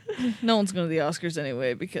 well, no one's going to the Oscars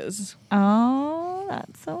anyway because... Oh,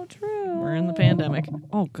 that's so true. We're in the pandemic.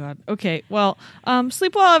 Oh, God. Okay, well,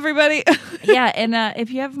 sleep well, everybody. Yeah, and if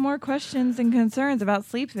you have more questions and concerns about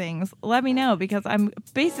sleep things, let me know because I'm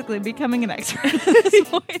basically becoming an expert at this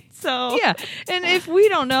point. So yeah, and if we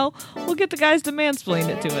don't know, we'll get the guys to mansplain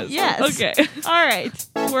it to us. Yes. Okay. All right.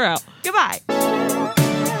 We're out. Goodbye.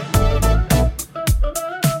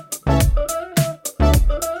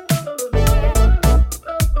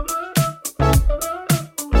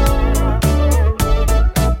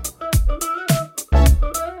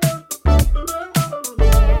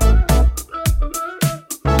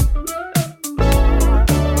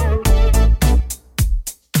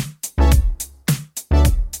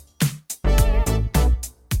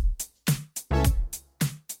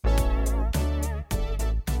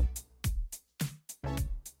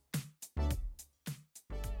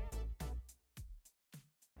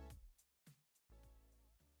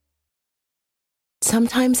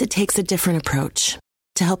 Sometimes it takes a different approach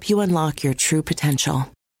to help you unlock your true potential.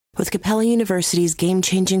 With Capella University's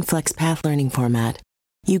game-changing FlexPath learning format,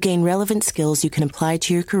 you gain relevant skills you can apply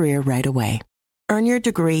to your career right away. Earn your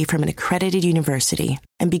degree from an accredited university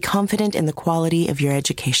and be confident in the quality of your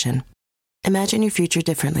education. Imagine your future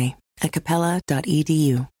differently at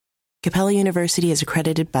capella.edu. Capella University is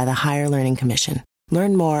accredited by the Higher Learning Commission.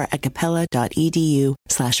 Learn more at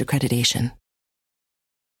capella.edu/accreditation.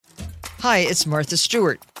 Hi, it's Martha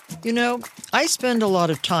Stewart. You know, I spend a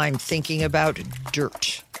lot of time thinking about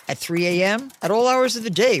dirt. At 3 a.m., at all hours of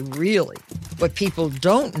the day, really. What people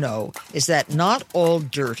don't know is that not all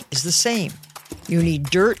dirt is the same. You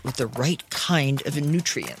need dirt with the right kind of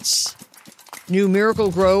nutrients. New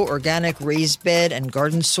Miracle Grow organic raised bed and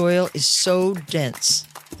garden soil is so dense,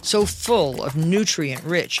 so full of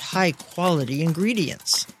nutrient-rich, high-quality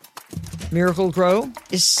ingredients. Miracle Grow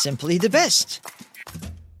is simply the best.